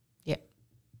frothing. Yeah.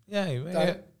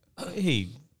 yeah.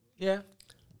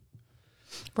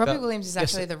 Robbie But- Williams is yes.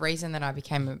 actually the reason that I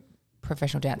became a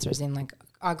professional dancer. As in, like,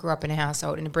 I grew up in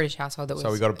a British household that was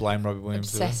So we got to blame Robbie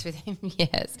Williams. obsessed with him.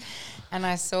 Yes. And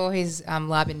I saw his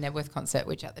Lab in Nebworth concert,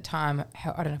 which at the time,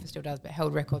 I don't know if it still does, but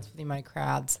held records for the amount of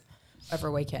crowds over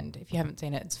a weekend. If you haven't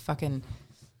seen it, it's fucking...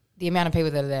 The amount of people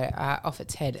that are there are off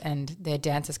its head, and their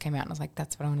dancers came out and I was like,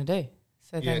 that's what I want to do.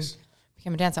 So then Yes.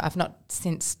 became a dancer. I've not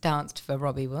since danced for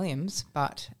Robbie Williams,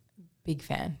 but big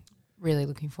fan. Really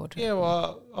looking forward to it. Yeah,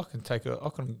 well, I can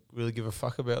really give a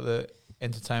fuck about the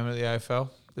entertainment of the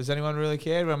AFL. Does anyone really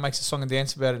care? Everyone makes a song and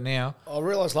dance about it now. I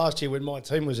realised last year when my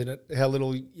team was in it how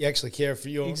little you actually care for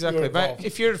your Exactly. Your But involved.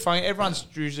 if you're funny, everyone's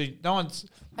usually, no one's,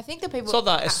 I think the people it's not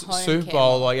that at it's home Super care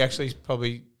Bowl, more. like, actually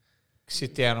probably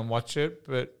sit down and watch it,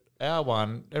 but our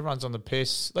one, everyone's on the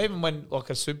piss. Even when, like,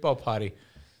 a Super Bowl party,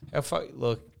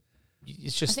 look,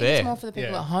 it's I just think there. it's more for the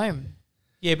people at home.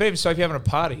 Yeah, but even so, if you're having a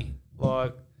party,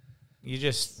 like,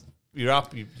 you're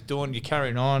up, you're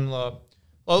carrying on. Like,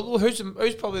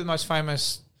 who's probably the most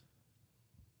famous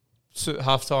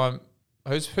halftime?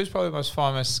 Who's probably the most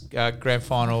famous grand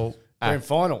final? grand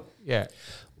final. Yeah.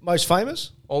 Most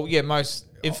famous? Oh yeah, most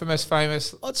infamous,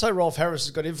 famous. I'd say Rolf Harris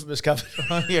has got infamous covered.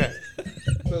 Yeah.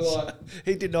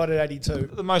 He did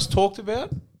 1982. The most talked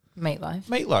about? Meatloaf.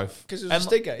 Meatloaf. 'Cause it was a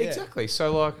stinker, yeah. Exactly.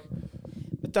 So, like,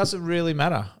 it doesn't really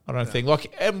matter, I don't think.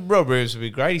 Like, Rob Williams would be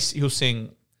great. He'll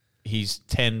sing his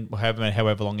 10,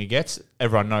 however long he gets.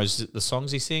 Everyone knows the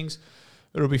songs he sings.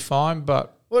 It'll be fine,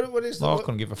 but What is I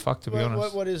couldn't give a fuck, to be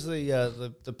honest. What is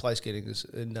the place getting this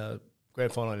in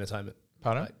grand final entertainment?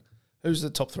 Pardon? Who's the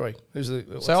top three? Who's the?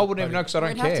 what's So I the wouldn't even know podium? because I don't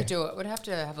We'd care. have to do it. We'd have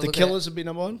to have a The look Killers would be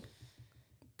number one.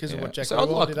 Because of Yeah. what Jack So I'd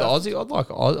Wilde like did the after. Aussie. I'd like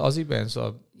Aussie bands like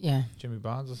at it. Yeah. Jimmy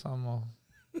Barnes or something. Or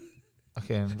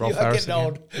Rolf are Harris. getting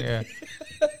Again.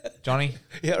 Yeah. Johnny.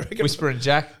 Yeah, I reckon. Whisper and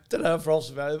Jack. Don't know if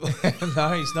Rolf's available.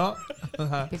 No, he's not.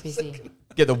 Bit busy.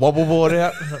 Get the wobble board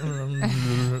out. What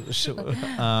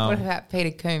about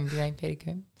Peter Coombe? Do you know Peter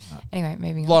Coombe? Anyway,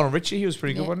 moving on. Lionel Richie, he was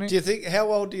pretty good, Yeah. wasn't Do he? you think?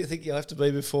 How old do you think you'll have to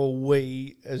be before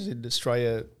we, as in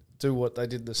Australia, do what they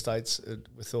did in the States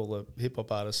with all the hip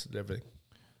hop artists and everything?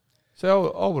 So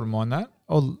I wouldn't mind that.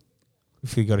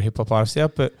 If you got a hip hop artist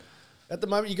out, but At the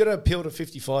moment, you've got to appeal to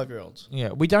 55-year-olds.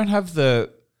 yeah, we don't have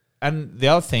and the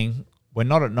other thing, we're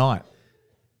not at night.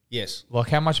 Yes. Like,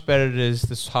 how much better does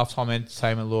this halftime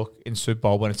entertainment look in Super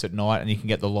Bowl when it's at night and you can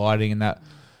get the lighting and that?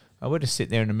 We're just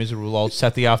sitting there in a miserable old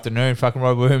Saturday afternoon, fucking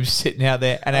Rob Williams sitting out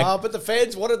there. And But the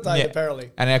fans wanted they, yeah,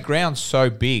 apparently. And our ground's so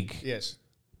big. Yes.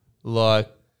 Like,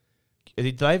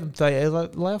 they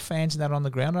allow fans and that on the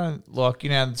ground. I don't, like,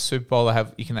 in the Super Bowl,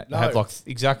 you can have like,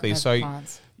 exactly. Have So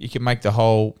plants. you can make the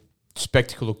whole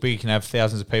spectacle look big. You can have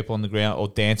thousands of people on the ground or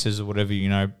dancers or whatever,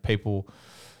 people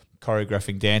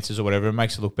choreographing dances or whatever. It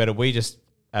makes it look better. We just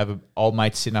have an old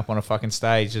mate sitting up on a fucking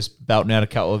stage just belting out a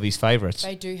couple of his favourites.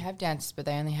 They do have dances, but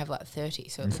they only have like 30,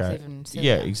 so it looks Okay. even Yeah,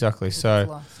 sillier. exactly. It's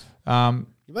So, lost.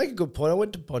 You make a good point. I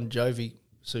went to Bon Jovi,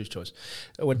 Sue's choice.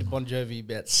 I went to Bon Jovi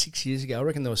about 6 years ago. I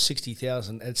reckon there was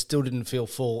 60,000 and it still didn't feel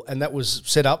full. And that was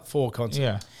set up for a concert.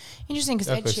 yeah. Interesting, because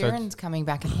Exactly, so Ed Sheeran's coming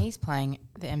back and he's playing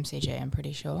the MCG, I'm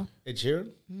pretty sure. Ed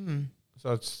Sheeran?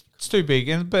 So it's too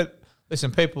big. But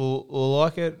listen, people will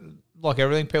like it. Like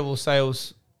everything, people will say it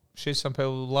was shit. Some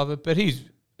people will love it. But he's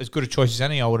as good a choice as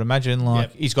any, I would imagine.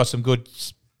 Like, he's got some good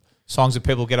songs that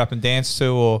people get up and dance to,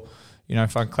 or,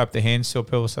 fucking clap their hands to.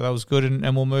 People say that was good,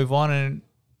 and we'll move on. And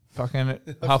fucking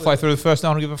halfway through the first, no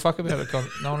one will give a fuck about it.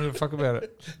 No one will give a fuck about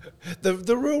it.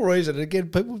 The real reason, again,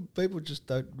 people just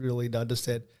don't really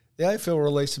understand. The AFL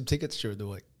released some tickets during the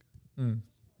week.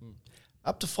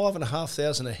 Up to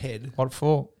 5,500 a head. What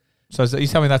for? So you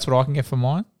tell me that's what I can get for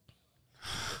mine?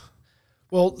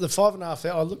 Well, the 5.5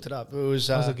 hour, I looked it up. It was.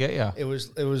 How does it get you? It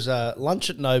was lunch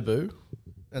at Nobu,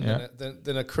 and Yeah.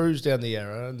 then a cruise down the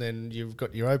Yarra, and then you've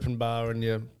got your open bar and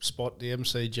your spot, the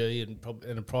MCG,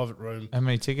 and a private room. How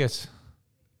many tickets?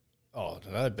 Oh, I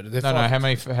don't know, but they're No. How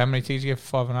many tickets you get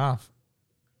for 5.5?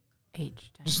 Each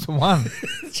day. Just the one.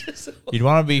 You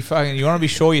want to be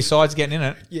sure your side's getting in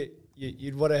it. Yeah,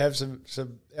 you'd want to have some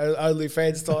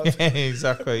OnlyFans type Yeah,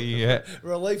 exactly. Yeah,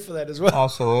 relief for that as well.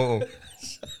 absolutely.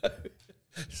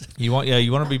 You want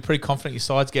to be pretty confident your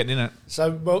side's getting in it.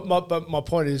 So my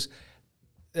point is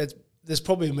that there's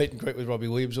probably a meet and greet with Robbie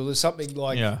Williams, or there's something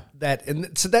like that,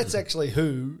 and so that's actually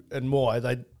who and why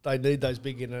they need those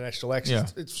big international acts. Yeah.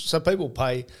 So people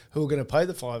pay who are going to pay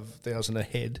the $5,000 a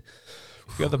head.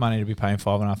 If you got the money to be paying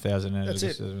 $5,500, That's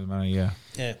it. Money, yeah.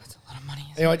 Yeah, That's a lot of money.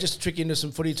 anyway, just to trick you into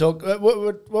some footy talk. What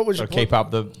was your Got to keep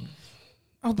up the.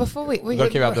 Oh, before we Got to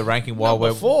keep up the ranking while we're.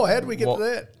 before? How did we get to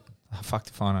that? Fuck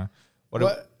if I know.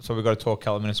 What? So we've got to talk a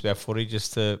couple of minutes about footy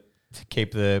just to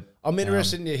keep the. I'm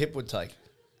interested in your Hipwood take.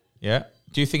 Yeah.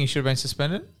 Do you think he should have been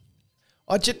suspended?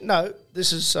 No.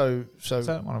 This is so. Is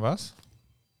that one of us?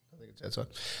 I think it's outside.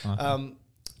 Okay.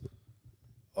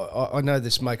 I know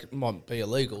this might be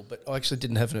illegal, but I actually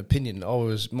didn't have an opinion.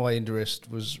 My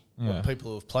interest was what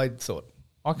people who have played thought.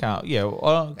 I can't. Yeah,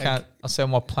 I can't. I say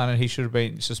on what planet he should have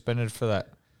been suspended for that.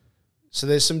 So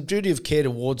there's some duty of care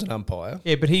towards an umpire.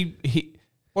 Yeah, but he.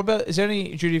 What about? Is there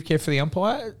any duty of care for the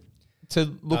umpire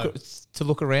to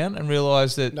look around and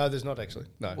realise that? No, there's not actually.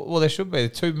 No. Well, there should be.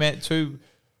 Two men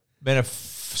are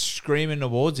screaming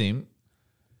towards him,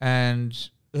 and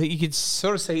you could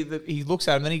sort of see that he looks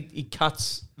at him, then he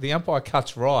cuts. The umpire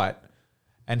cuts right,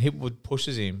 and Hipwood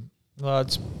pushes him.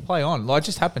 It's play on. It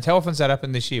just happens. How often has that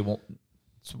happened this year?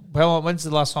 When's the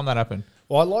last time that happened?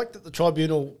 Well, I like that the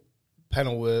tribunal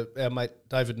panel were our mate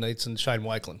David Neitz and Shane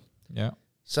Wakelin. Yeah.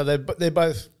 So they're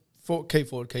both key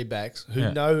forward, key backs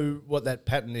who know what that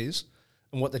pattern is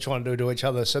and what they're trying to do to each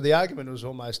other. So the argument was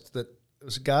almost that it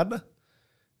was Gardner.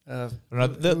 The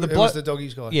was the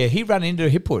doggies guy. Yeah, he ran into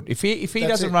Hipwood. If he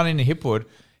doesn't run into Hipwood,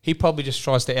 he probably just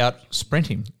tries to out sprint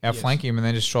him, outflank him, and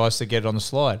then just tries to get it on the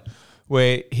slide.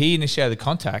 Where he initiated the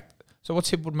contact. So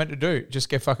what's Hipwood meant to do? Just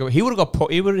get fucking. He would have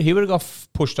got he would have got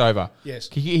pushed over. Yes,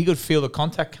 he could feel the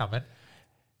contact coming.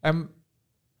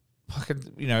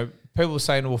 People were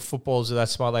saying, well, footballers are that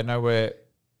smart. They know where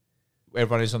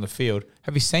everyone is on the field.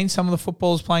 Have you seen some of the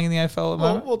footballers playing in the AFL at the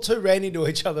moment? Well, two ran into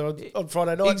each other on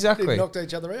Friday night. Exactly. They knocked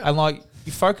each other out. And,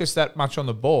 you focus that much on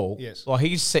the ball. Yes.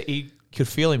 He could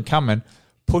feel him coming,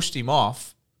 pushed him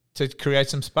off to create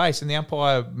some space, and the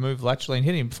umpire moved laterally and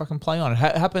hit him. Fucking play on. It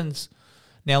happens.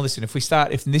 Now, listen, if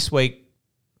this week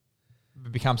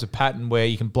it becomes a pattern where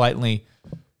you can blatantly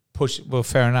push, well,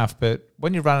 fair enough, but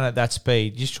when you're running at that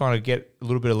speed, you're just trying to get a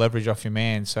little bit of leverage off your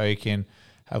man so you can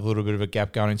have a little bit of a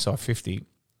gap going inside 50.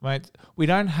 Mate, we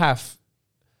don't have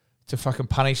to fucking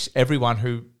punish everyone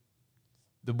who,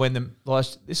 this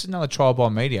is another trial by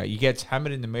media. You get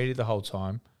hammered in the media the whole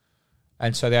time,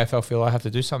 and so the AFL feel I have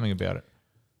to do something about it.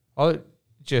 I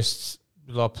just,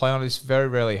 play on this very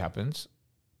rarely happens.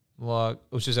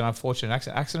 Which is an unfortunate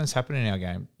accident. Accidents happen in our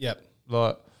game. Yep.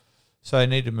 So they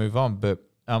need to move on. But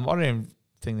I don't even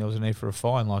think there was a need for a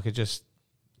fine.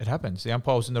 It happens. The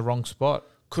umpire was in the wrong spot.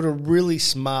 Could a really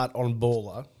smart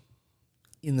on-baller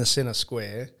in the centre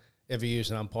square ever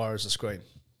use an umpire as a screen?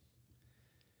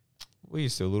 We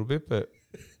used to a little bit, but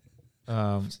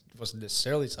wasn't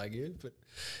necessarily saying you,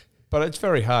 but it's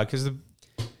very hard because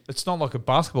it's not like a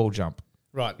basketball jump,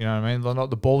 right? You know what I mean?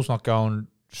 The ball's not going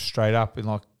straight up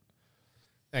in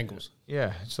angles.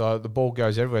 Yeah, so the ball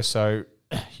goes everywhere. So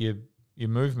your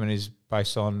movement is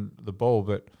based on the ball,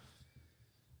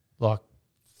 but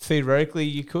theoretically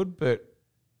you could, but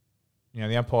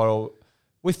the umpire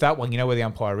with that one, you know where the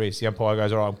umpire is. The umpire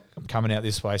goes, all right, I'm coming out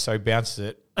this way, so he bounces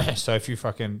it. So if you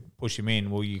fucking push him in,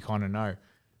 well, you kind of know.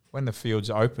 When the field's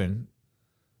open,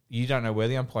 you don't know where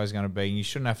the umpire's going to be, and you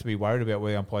shouldn't have to be worried about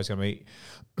where the umpire's going to be.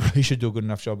 He should do a good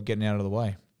enough job getting out of the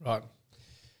way. Right.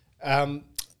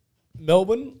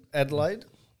 Melbourne, Adelaide,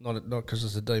 not because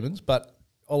it's the Demons, but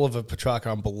Oliver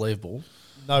Petrarca, unbelievable.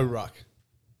 No ruck.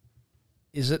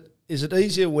 Is it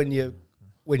easier when you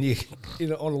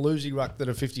on a losing ruck than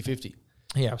a 50-50?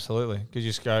 Yeah, absolutely. Because you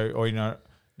just go, or now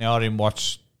I didn't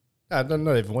watch. No,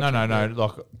 not even watch. No.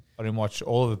 I didn't watch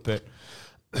all of it, but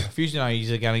if you know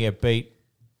you're going to get beat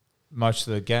most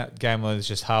of the game, it's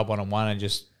just hard 1-on-1 and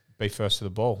just be first to the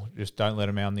ball. Just don't let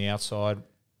them out on the outside.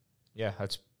 Yeah,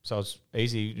 so it's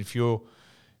easy. If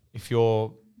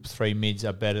your three mids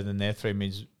are better than their three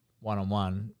mids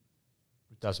 1-on-1,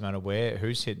 it doesn't matter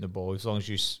who's hitting the ball, as long as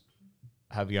you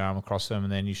have your arm across them,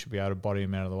 and then you should be able to body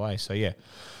them out of the way. So, yeah,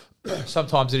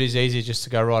 sometimes it is easier just to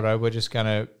go, righto, we're just going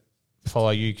to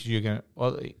follow you because you're going to,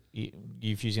 well,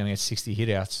 if you're going to get 60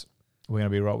 hit-outs, we're going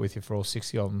to be right with you for all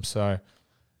 60 of them. So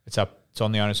it's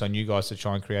on the onus on you guys to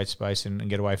try and create space and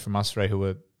get away from us three who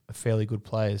are fairly good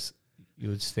players, you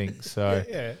would think. So,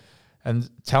 yeah. And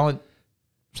talent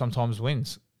sometimes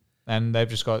wins, and they've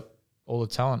just got all the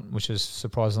talent, which is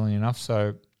surprisingly enough.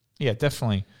 So, yeah,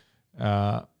 definitely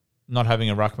not having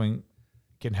a ruckman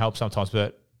can help sometimes,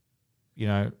 but, you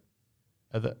know,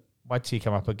 wait till you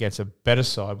come up against a better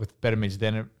side with better mids,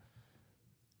 then it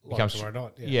becomes tomorrow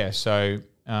night, yeah. So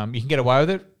you can get away with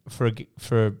it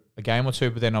for a game or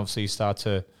two, but then obviously you start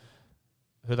to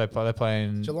who they play. They play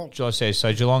in Geelong.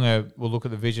 So Geelong will look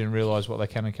at the vision and realise what they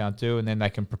can and can't do, and then they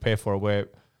can prepare for it. Where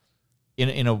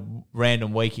in a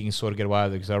random week you can sort of get away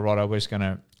with it because they're right. We're just going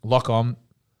to lock on.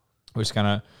 We're just going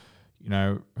to, you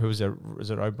know, who is it?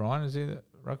 Is it O'Brien? Is he the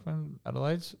ruckman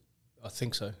Adelaide's? I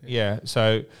think so. Yeah,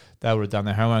 so they would have done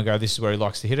their homework and go, this is where he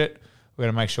likes to hit it. We're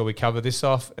going to make sure we cover this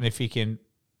off. And if he can,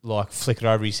 like, flick it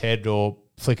over his head or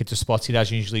flick it to spots he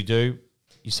doesn't usually do,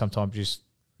 you sometimes just,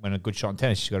 when a good shot in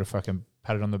tennis, you've got to fucking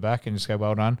pat it on the back and just go,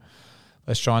 well done.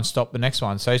 Let's try and stop the next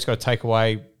one. So he's got to take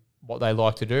away what they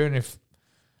like to do. And if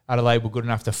Adelaide were good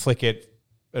enough to flick it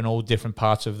in all different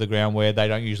parts of the ground where they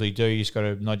don't usually do, you just got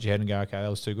to nod your head and go, okay, that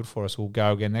was too good for us. We'll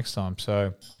go again next time.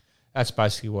 So that's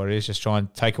basically what it is. Just try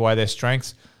and take away their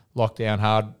strengths, lock down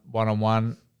hard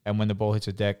one-on-one, and when the ball hits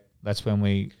a deck, that's when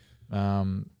we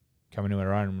come into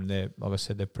our own. And they're, like I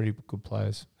said, they're pretty good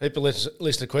players. Heap of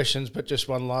list of questions, but just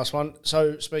one last one.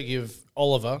 So speaking of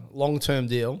Oliver, long-term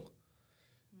deal,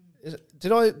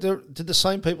 did the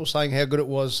same people saying how good it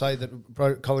was say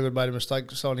that Collingwood made a mistake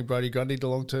signing Brodie Grundy to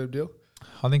long-term deal?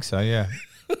 I think so, yeah.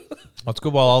 Well, it's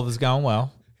good while Oliver's going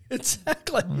well.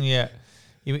 Exactly. Yeah.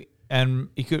 And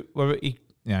he could, you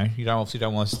know, you obviously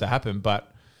don't want this to happen,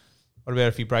 but what about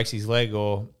if he breaks his leg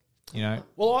or, you know?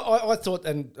 Well, I thought,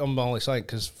 and I'm only saying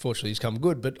because fortunately he's come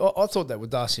good, but I thought that with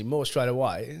Darcy Moore straight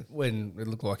away when it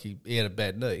looked like he had a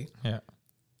bad knee. Yeah.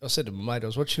 I said to my mate, I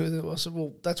was watching it, I said,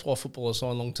 well, that's why footballers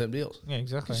sign long-term deals. Yeah,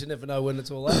 exactly. Because you never know when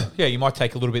it's all over. Yeah, you might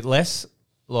take a little bit less,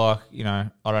 like, you know,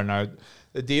 I don't know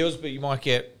the deals, but you might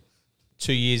get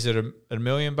 2 years at $1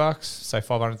 million, say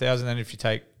 500,000. Then if you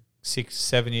take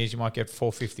 6-7 years, you might get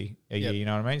 450 a year. You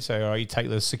know what I mean? So you take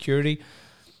the security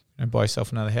and buy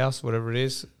yourself another house, whatever it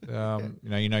is. You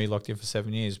know you're locked in for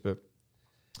 7 years. But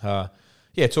yeah,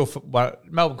 it's all.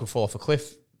 Melbourne could fall off a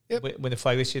cliff when the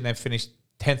flag this year, and they've finished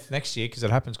 10th next year because it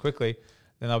happens quickly.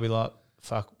 Then they'll be like,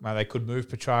 fuck, man, they could move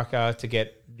Petrarca to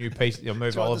get new pieces,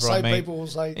 move Oliver. The same people will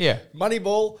say, yeah,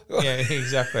 Moneyball. Yeah,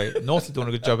 exactly. North are doing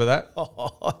a good job of that.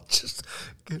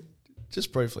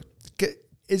 Just briefly.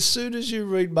 As soon as you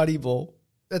read Moneyball,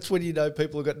 that's when you know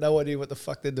people have got no idea what the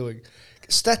fuck they're doing.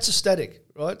 Stats are static,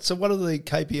 right? So one of the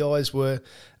KPIs were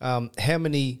how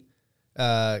many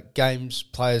games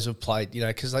players have played, you know,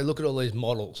 because they look at all these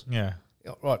models. Yeah.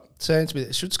 Right. So answer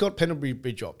me, should Scott Pendlebury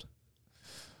be dropped?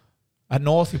 At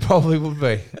North, he probably would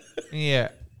be. Yeah.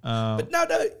 But no,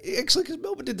 actually, because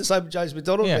Melbourne did the same with James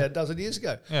McDonald about a dozen years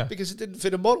ago. Yeah. Because it didn't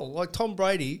fit a model. Like Tom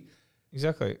Brady.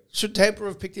 Exactly. Should Tampa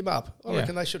have picked him up? I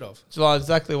reckon they should have. It's like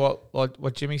exactly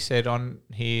what Jimmy said on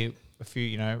here a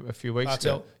few weeks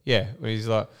ago. Yeah. Where he's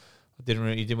like,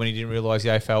 when he didn't realise the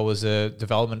AFL was a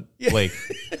development league.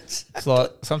 Exactly. It's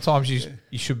like sometimes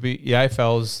you should be the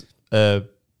AFL's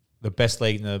the best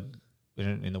league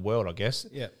in the world, I guess.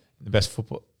 Yeah. The best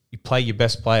football. You play your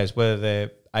best players, whether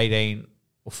they're 18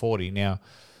 or 40. Now,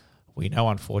 we know,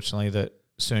 unfortunately, that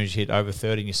as soon as you hit over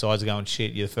 30 and your sides are going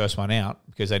shit, you're the first one out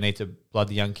because they need to blood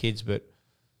the young kids, but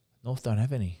North don't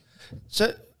have any.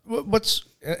 So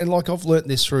and like I've learnt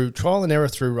this through trial and error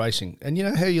through racing. And you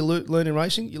know how you learn in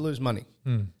racing? You lose money.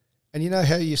 Mm. And you know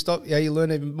how you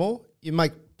learn even more? You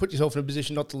put yourself in a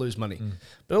position not to lose money. Mm.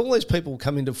 But all these people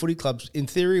come into footy clubs in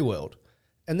theory world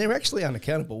and they're actually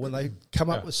unaccountable when they come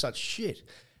up with such shit.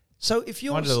 So if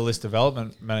you're... Under the list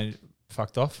development manager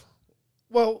fucked off.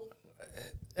 Well,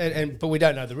 but we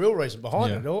don't know the real reason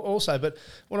behind it also. But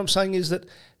what I'm saying is that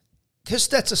because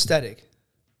stats are static,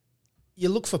 you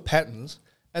look for patterns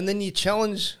and then you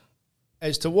challenge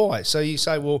as to why. So you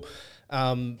say, well,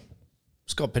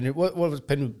 Scott Pendlebury, what was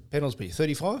Pendlebury,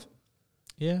 35?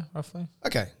 Yeah, roughly.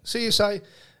 Okay, so you say,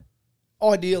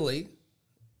 ideally,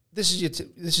 this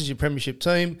is your premiership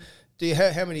team. Do you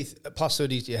have how many plus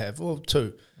 30s do you have? Well,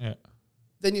 2. Yeah.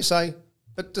 Then you say,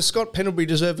 but does Scott Pendlebury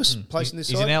deserve a place in this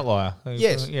side? He's an outlier.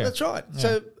 Yes, that's right. Yeah.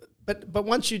 So, but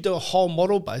once you do a whole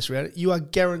model based around it, you are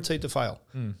guaranteed to fail.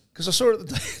 Because I saw it at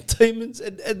the Demons,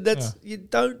 and that's you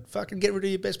don't fucking get rid of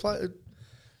your best player.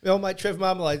 My old mate Trev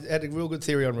Marmalade had a real good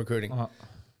theory on recruiting.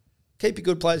 Keep your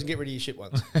good players and get rid of your shit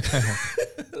ones.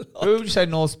 Who would you say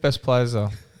North's best players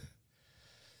are?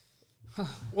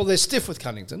 Well, they're stiff with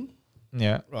Cunnington,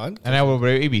 Yeah. right? And how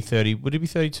would he be 30? Would he be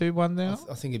 32 one now?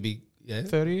 I think it'd be,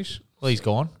 30-ish? Well, he's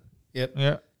gone. Yep.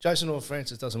 Yeah. Jason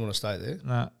Orr-Francis doesn't want to stay there.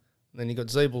 Nah. And then you got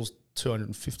Zeebel's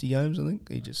 250 games, I think.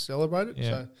 He just celebrated. Yeah.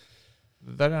 So.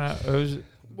 They don't know. Who's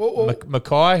Well,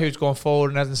 Mackay, who's gone forward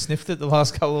and hasn't sniffed it the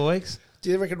last couple of weeks? do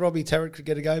you reckon Robbie Tarrant could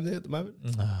get a game there at the moment?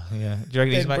 Yeah. Do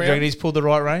you reckon he's pulled the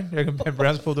right rein? Do you reckon Ben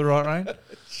Brown's pulled the right rein?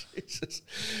 Jesus.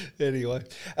 Anyway.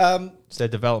 It's their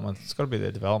development. It's got to be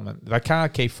their development. They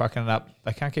can't keep fucking it up.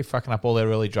 They can't keep fucking up all their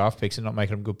early draft picks and not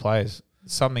making them good players.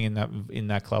 Something in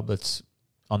that club that's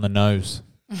on the nose.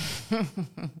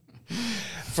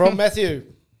 From Matthew.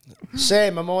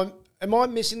 Sam, am I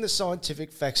missing the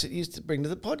scientific facts that you used to bring to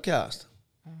the podcast?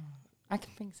 I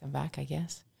can bring some back, I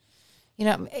guess. You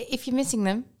know, if you're missing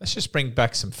them, Let's just bring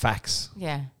back some facts.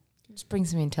 yeah, just bring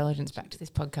some intelligence back to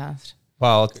this podcast.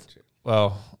 Well,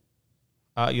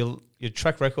 your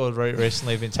track record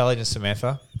recently of intelligence,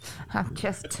 Samantha. I'm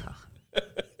just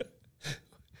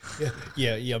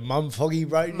Yeah, your mum foggy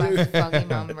brain. my foggy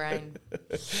mum brain.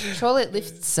 Surely it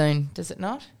lifts soon, does it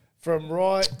not? From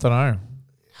right, I don't know.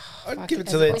 I'd Fuck give it,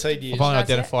 it to as their a teen question. years. I've only That's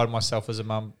it? identified myself as a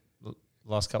mum the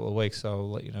last couple of weeks, so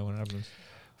I'll let you know when it happens.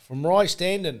 From Rye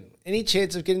Standen. Any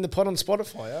chance of getting the pod on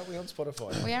Spotify? Are we on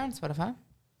Spotify? We are on Spotify.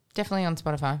 Definitely on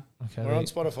Spotify. Okay, We're on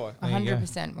Spotify.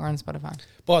 100% we're on Spotify.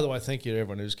 By the way, thank you to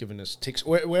everyone who's given us ticks.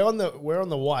 We're on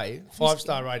the way.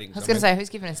 5-star ratings. I was going to say, who's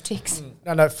giving us ticks?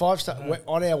 No, 5-star. We're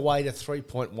on our way to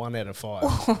 3.1 out of 5.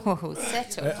 Oh,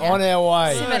 settle We're down. on our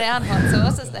way. Simmer down, hot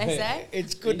sauce, as they say.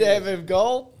 It's good to have him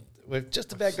goal. We've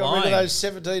just about got rid of Flying. those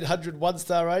 1,700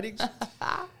 one-star ratings.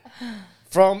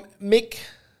 From Mick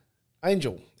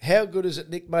Angel. How good is it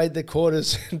Nick made the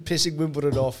quarters and pissing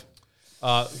Wimbledon off?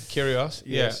 Curious.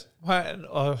 Yes. Yeah.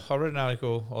 I read an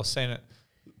article, or seen it.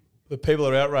 The people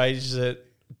are outraged that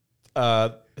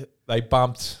they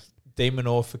bumped Demon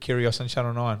off for Kyrgios on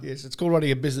Channel 9. Yes, it's called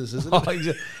running a business, isn't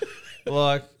it?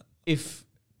 Like, if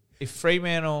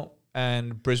Fremantle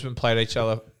and Brisbane played each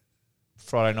other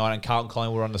Friday night and Carlton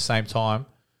Collingwood were on the same time,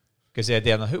 because they're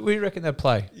down the... Who do you reckon they'd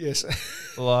play? Yes.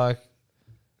 Like,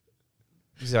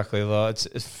 exactly. Like,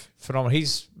 it's phenomenal.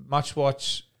 He's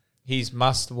must-watch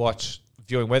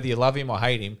viewing, whether you love him or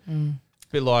hate him.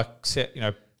 A bit like,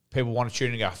 people want to tune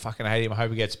in and go, I fucking hate him, I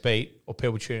hope he gets beat. Or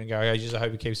people tune in and go, I just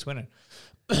hope he keeps winning.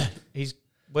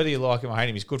 Whether you like him or hate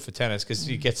him, he's good for tennis because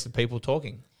he gets the people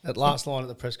talking. That last line at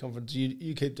the press conference,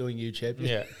 you keep doing you, champion.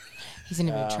 Yeah. He's in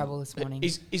a bit of trouble this morning.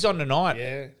 He's on tonight.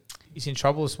 Yeah. He's in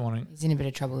trouble this morning. He's in a bit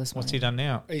of trouble this morning. What's he done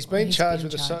now? He's been He's charged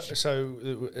been with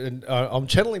charged. I'm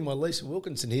channeling my Lisa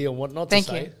Wilkinson here on what not Thank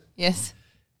to say. you. Yes.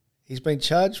 He's been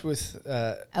charged with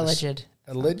Alleged.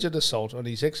 alleged assault on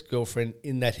his ex-girlfriend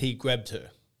in that he grabbed her.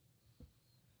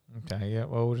 Okay, yeah.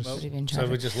 Well, we'll just... Would have been So charged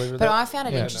we with. just leave it at But that? I found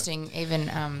it Yeah. interesting,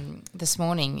 even this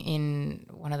morning in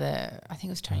one of the, I think it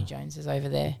was Tony Jones is over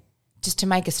there, just to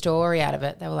make a story out of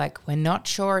it. They were like, we're not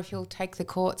sure if he'll take the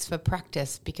courts for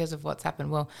practice because of what's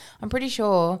happened. Well, I'm pretty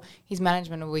sure his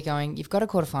management will be going, you've got a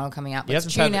quarterfinal coming up. He Let's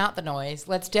hasn't tune had- out the noise.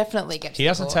 Let's definitely get to He the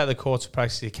doesn't court. take the courts for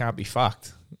practice. He can't be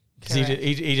fucked because Correct.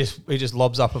 he just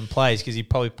lobs up and plays because he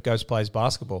probably goes plays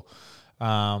basketball.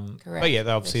 But yeah,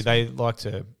 they like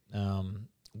to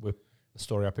whip the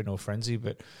story up into a frenzy.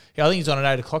 But yeah, I think he's on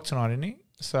at 8:00 tonight, isn't he?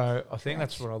 So I think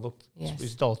that's what I looked. Yes.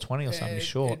 It's $1.20 or something. He's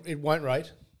short. It won't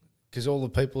rate because all the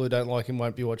people who don't like him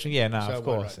won't be watching. Yeah, no, So of it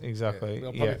won't course, rate. exactly. Yeah.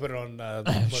 They'll Yeah. probably put it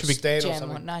on Should be Stan or Gem,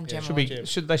 something. nine gem Should or- be.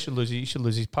 Gem. They should lose. He should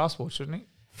lose his passport, shouldn't he?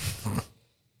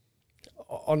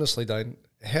 Honestly, Dane,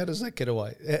 how does that get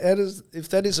away? How does, if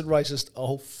that isn't racist,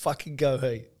 I'll fucking go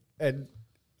he. And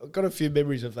I've got a few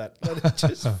memories of that. But it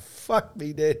just fuck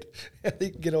me dead. How do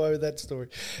you get away with that story?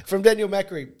 From Daniel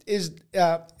Macri, is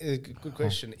a good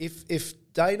question. If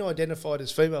Dane identified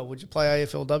as female, would you play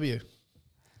AFLW?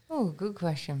 Oh, good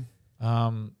question. Yeah.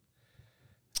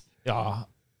 Come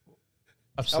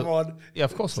Absolutely. on. Yeah,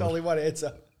 of course It's I would. only one answer.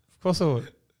 Of course I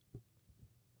would.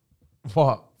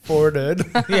 What? For a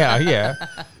nerd. Yeah.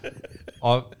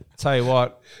 I'll tell you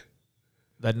what,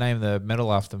 they'd name the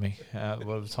medal after me by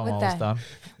the time Would I was they? done.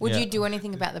 Would Yeah. you do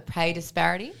anything about the pay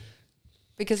disparity?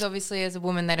 Because obviously, as a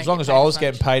woman, they don't. As long get as paid I was much.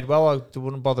 getting paid well, it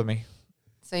wouldn't bother me.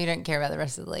 So you don't care about the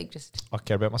rest of the league, just I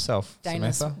care about myself.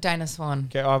 Dana Samantha. Swan.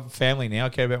 I have a family now. I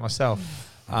care about myself.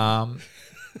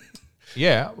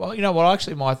 Yeah. Well, you know what? I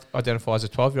actually might identify as a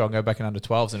 12-year-old and go back in under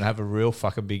 12s and have a real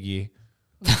fucking big year.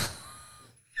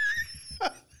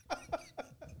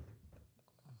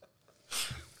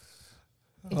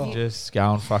 Just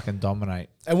go and fucking dominate.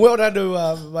 And well done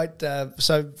to mate.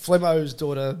 So Flemo's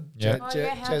daughter, Yeah. How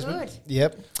Jasmine. good.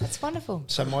 Yep. That's wonderful.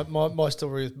 So my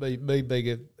story with me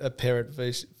being a parent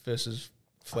versus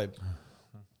Flem.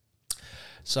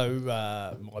 So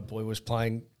my boy was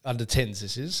playing under 10s.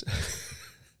 This is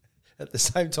at the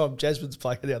same time Jasmine's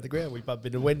playing it out the ground. We bumped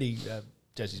into Wendy,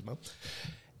 Jassie's mum.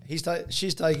 She's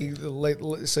taking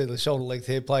the shoulder length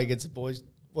hair, playing against the boys.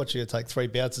 Watching her take 3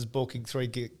 bounces, balking 3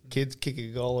 kids, kicking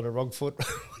a goal on a wrong foot,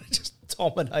 just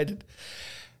dominated.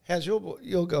 How's your boy?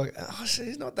 You're going, oh,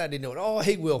 he's not that into it. Oh,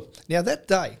 he will. Now, that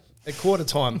day, at quarter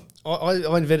time, I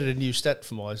invented a new stat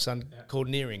for my son called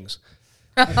nearings.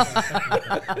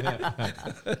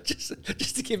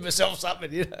 just to give myself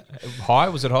something, you know. High?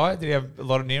 Was it high? Did he have a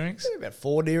lot of nearings? About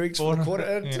 4 nearings for the quarter.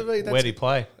 And to me, that's Where'd he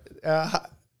play?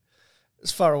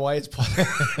 as far away as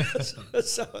possible.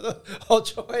 So I'll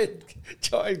try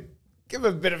and give him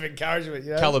a bit of encouragement,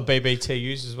 you know. Colour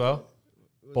BBTUs as well.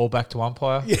 Ball back to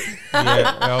umpire. Yeah,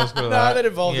 I was good at that. That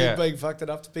involved him being fucked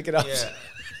enough to pick it up. Yeah.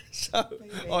 So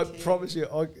I promise you.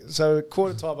 So at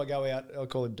quarter time, I go out. I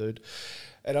call him dude,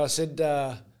 and I said,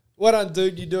 "Well done,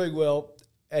 dude. You're doing well."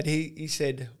 And he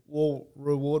said, "Well,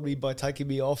 reward me by taking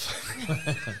me off."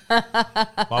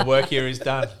 My work here is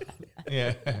done.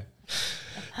 Yeah.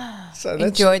 So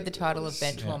Enjoyed the title of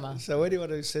bench warmer. So anyone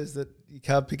who says that you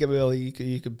can't pick him early,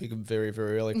 you can pick him very,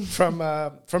 very early. From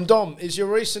Dom, is your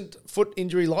recent foot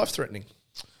injury life-threatening?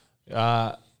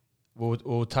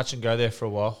 We'll touch and go there for a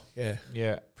while.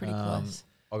 Yeah. Pretty close.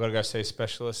 I got to go see a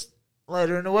specialist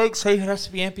later in the week, so he has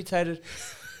to be amputated.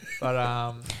 But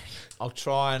I'll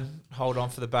try and hold on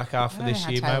for the back half of this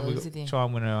year, mate. We'll try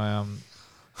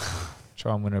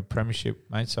and win a premiership,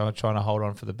 mate. So I'm trying to hold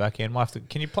on for the back end.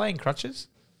 Can you play in crutches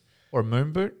or a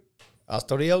moon boot? Ask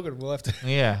Donny Elgin. We'll have to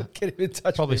get him in touch.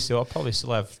 I'll probably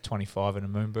still have 25 in a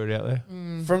moon boot out there.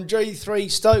 From G3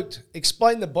 Stoked,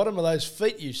 explain the bottom of those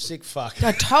feet, you sick fuck.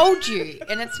 I told you,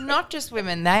 and it's not just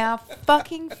women; they are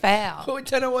fucking foul. We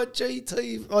don't know what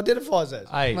GT identifies as.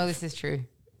 Hey, Well, this is true.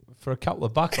 for a couple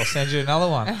of bucks, I'll send you another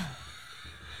one.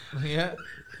 Yeah.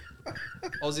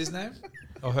 What was his name?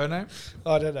 Or her name?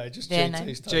 I don't know, just Their GT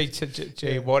name. Stoked.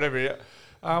 G, whatever.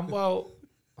 Well,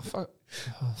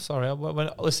 sorry.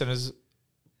 Listen,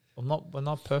 we're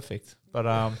not perfect, but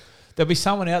there'll be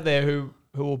someone out there who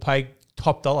will pay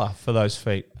top dollar for those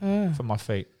feet, for my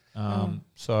feet.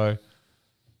 So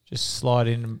just slide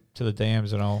into the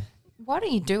DMs and I'll. Why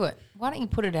don't you do it? Why don't you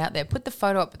put it out there? Put the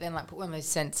photo up, but then put one of those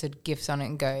censored GIFs on it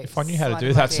and go. If I knew how to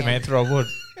do that, Samantha, I would.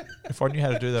 If I knew how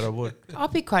to do that, I would.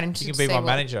 I'd be quite interested. You can be my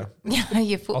manager. Yeah,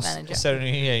 your foot manager.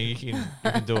 You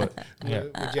can do it. Yeah.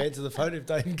 Would you answer the phone if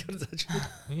Dane got in touch with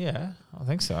you? Yeah, I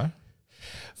think so.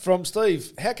 From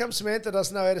Steve, how come Samantha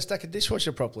doesn't know how to stack a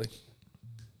dishwasher properly?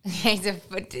 He's a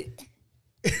foot. Did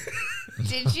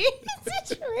you?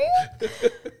 Is it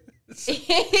real?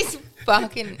 He's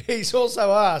fucking. He's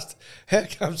also asked, how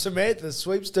come Samantha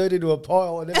sweeps dirt into a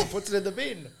pile and never puts it in the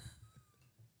bin?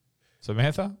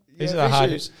 Samantha? These Yeah, are the hard.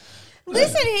 issues.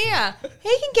 Listen here. He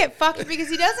can get fucked because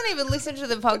he doesn't even listen to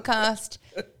the podcast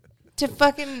to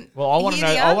fucking. Well, I want to know.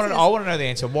 I want to know the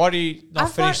answer. Why do you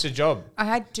not finish the job?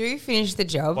 I do finish the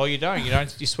job. Well, you don't.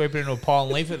 You sweep it into a pile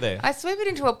and leave it there. I sweep it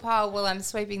into a pile while I'm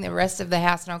sweeping the rest of the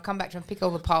house, and I'll come back to and pick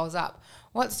all the piles up.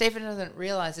 What Stephen doesn't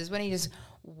realise is when he just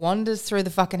wanders through the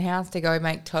fucking house to go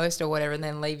make toast or whatever and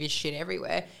then leave his shit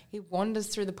everywhere, he wanders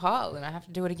through the pile and I have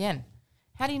to do it again.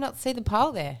 How do you not see the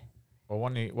pile there? Well,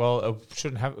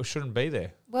 it shouldn't be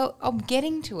there. Well, I'm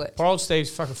getting to it. Poor old Steve's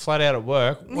fucking flat out at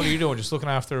work. What are you doing? Just looking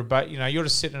after a boat? You're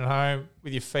just sitting at home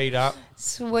with your feet up,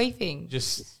 Sweeping.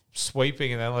 just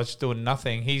sweeping, and then just doing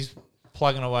nothing. He's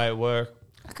plugging away at work,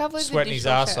 I can't believe sweating his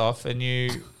ass off, and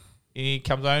he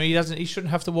comes home. He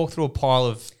shouldn't have to walk through a pile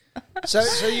of. So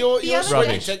your sweeping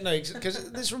Rubbish. techniques, because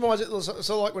this reminds it,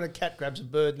 so like when a cat grabs a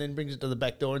bird and then brings it to the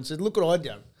back door and says, look what I've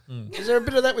done. Is there a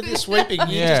bit of that with your sweeping?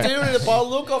 You Yeah. just do it in the pile,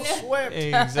 look, I've swept.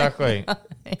 Exactly.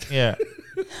 Yeah.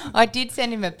 I did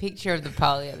send him a picture of the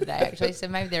pile the other day, actually, so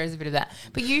maybe there is a bit of that.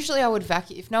 But usually I would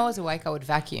vacuum. If Noah's awake, I would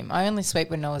vacuum. I only sweep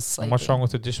when Noah's sleeping. What's wrong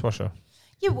with the dishwasher?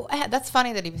 Yeah, well, that's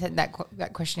funny that he said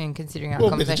that question in considering our We'll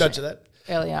be the conversation judge of that.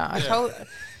 earlier. I told...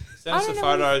 Send us a don't know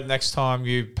photo next time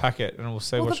you pack it, and we'll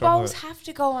see Well, what's the wrong bowls with it. have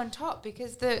to go on top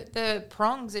because the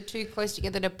prongs are too close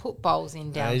together to put bowls in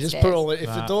You downstairs. just put all if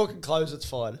the door can close, it's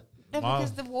fine. No,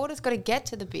 because the water's got to get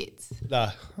to the bits. No,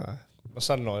 my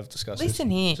son and I have discussed Listen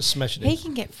this. here. Just smash it He in.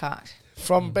 can get fucked.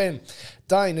 From Ben.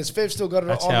 Dane, has Fev still got it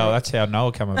on? That's how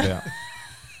Noah come about.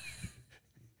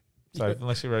 So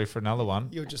unless you're ready for another one.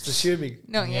 You're just assuming.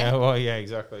 No, Yeah, well, yeah,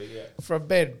 exactly. Yeah. From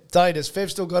Ben. Dane, has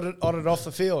Fev still got it on and off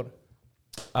the field?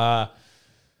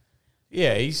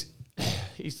 Yeah, he's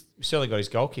certainly got his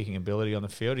goal kicking ability on the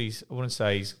field. I wouldn't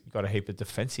say he's got a heap of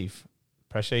defensive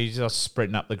pressure. He's just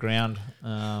sprinting up the ground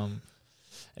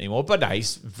anymore. But no,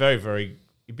 he's very, very.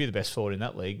 He'd be the best forward in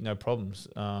that league, no problems.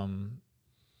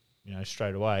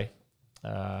 Straight away.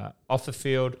 Off the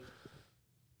field,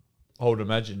 I would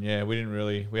imagine. Yeah, we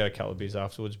had a couple of beers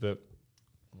afterwards, but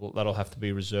that'll have to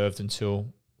be reserved until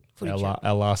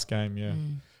our last game. Yeah,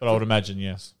 but I would imagine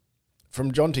yes.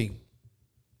 From Jonty.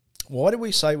 Why do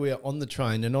we say we are on the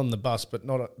train and on the bus, but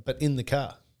in the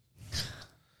car?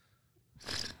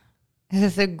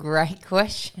 That's a great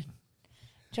question,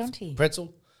 Jonty.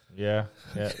 Pretzel. Yeah,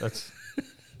 that's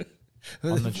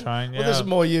on the train. Yeah. Well, this is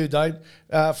more you, Dane.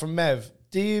 From Mav.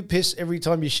 Do you piss every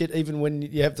time you shit, even when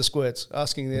you have the squirts?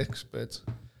 Asking the experts.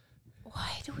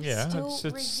 Why do we still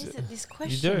revisit this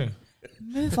question? You do.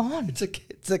 Move on.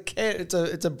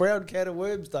 It's a brown can of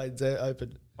worms, Dane. They're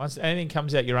open. Once anything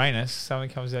comes out your anus, something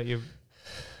comes out your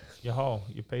hole,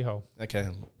 your pee hole. Okay,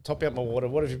 top out my water.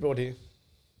 What have you brought here?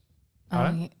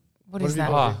 What is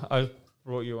that? I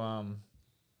brought you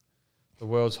the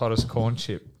world's hottest corn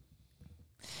chip.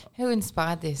 Who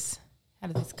inspired this? How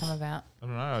did this come about? I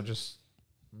don't know.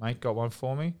 Mate got one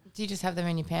for me. Do you just have them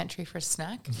in your pantry for a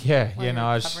snack? Yeah,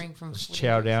 I just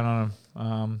chow down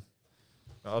on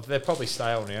them. They're probably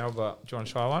stale now, but do you want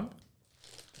to try one?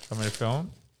 Want me to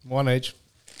film? One each.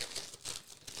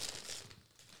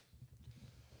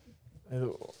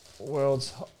 The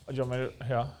world's. Do you want me to?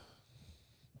 Here.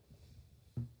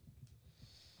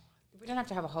 We don't have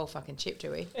to have a whole fucking chip,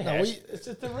 do we? Yeah, no, it's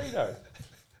a Dorito.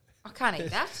 I can't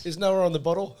eat that. Is Noah on the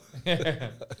bottle?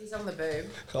 He's on the boob.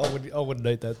 I wouldn't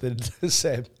eat that then,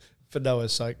 Sam, for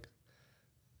Noah's sake.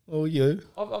 Or you.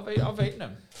 I've eaten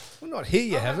them. Well, not here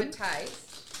you I'll haven't. have a taste.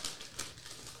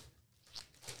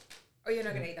 Oh, you're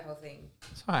not going to eat the whole thing?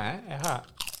 It's all right. Yeah.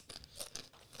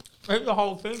 Eat the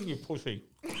whole thing, you pussy.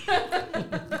 How's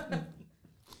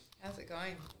it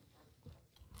going?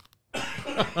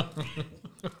 How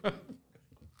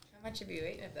much have you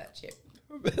eaten of that chip?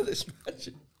 About this much.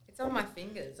 It's on my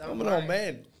fingers. I'm an old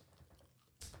man.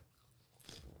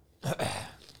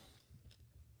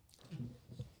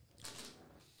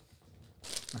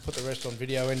 Put the rest on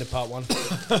video into part one.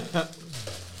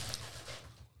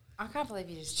 I can't believe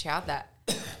you just chowed that.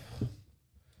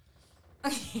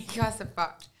 You guys are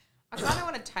fucked. I kind of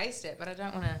want to taste it, but I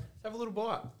don't want to. Have a little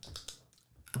bite.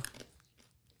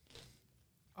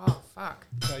 Oh, fuck.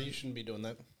 No, you shouldn't be doing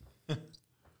that.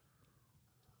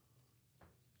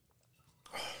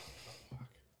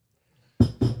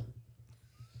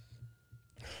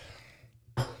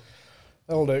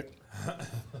 That'll do.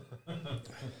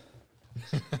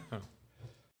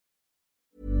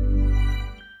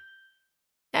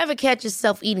 Ever catch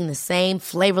yourself eating the same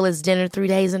flavorless dinner 3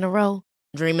 days in a row?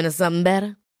 Dreaming of something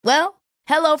better? Well,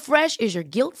 HelloFresh is your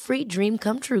guilt-free dream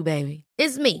come true, baby.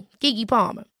 It's me, Keke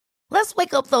Palmer. Let's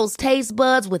wake up those taste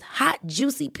buds with hot,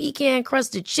 juicy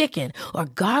pecan-crusted chicken or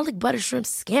garlic butter shrimp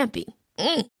scampi.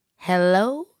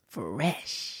 Hello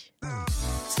Fresh.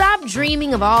 Stop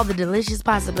dreaming of all the delicious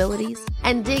possibilities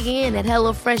and dig in at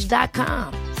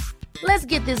HelloFresh.com. Let's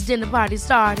get this dinner party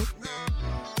started.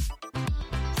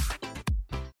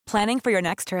 Planning for your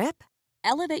next trip?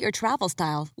 Elevate your travel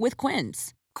style with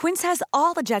Quince. Quince has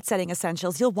all the jet-setting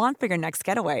essentials you'll want for your next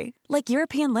getaway, like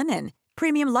European linen,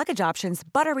 premium luggage options,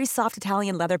 buttery soft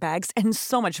Italian leather bags, and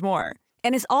so much more.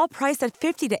 And is all priced at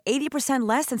 50 to 80%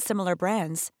 less than similar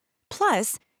brands.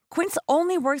 Plus, Quince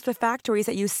only works with factories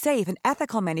that use safe and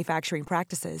ethical manufacturing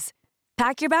practices.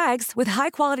 Pack your bags with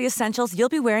high-quality essentials you'll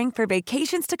be wearing for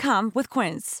vacations to come with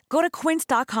Quince. Go to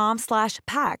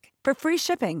quince.com/pack for free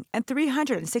shipping and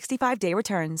 365-day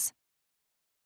returns.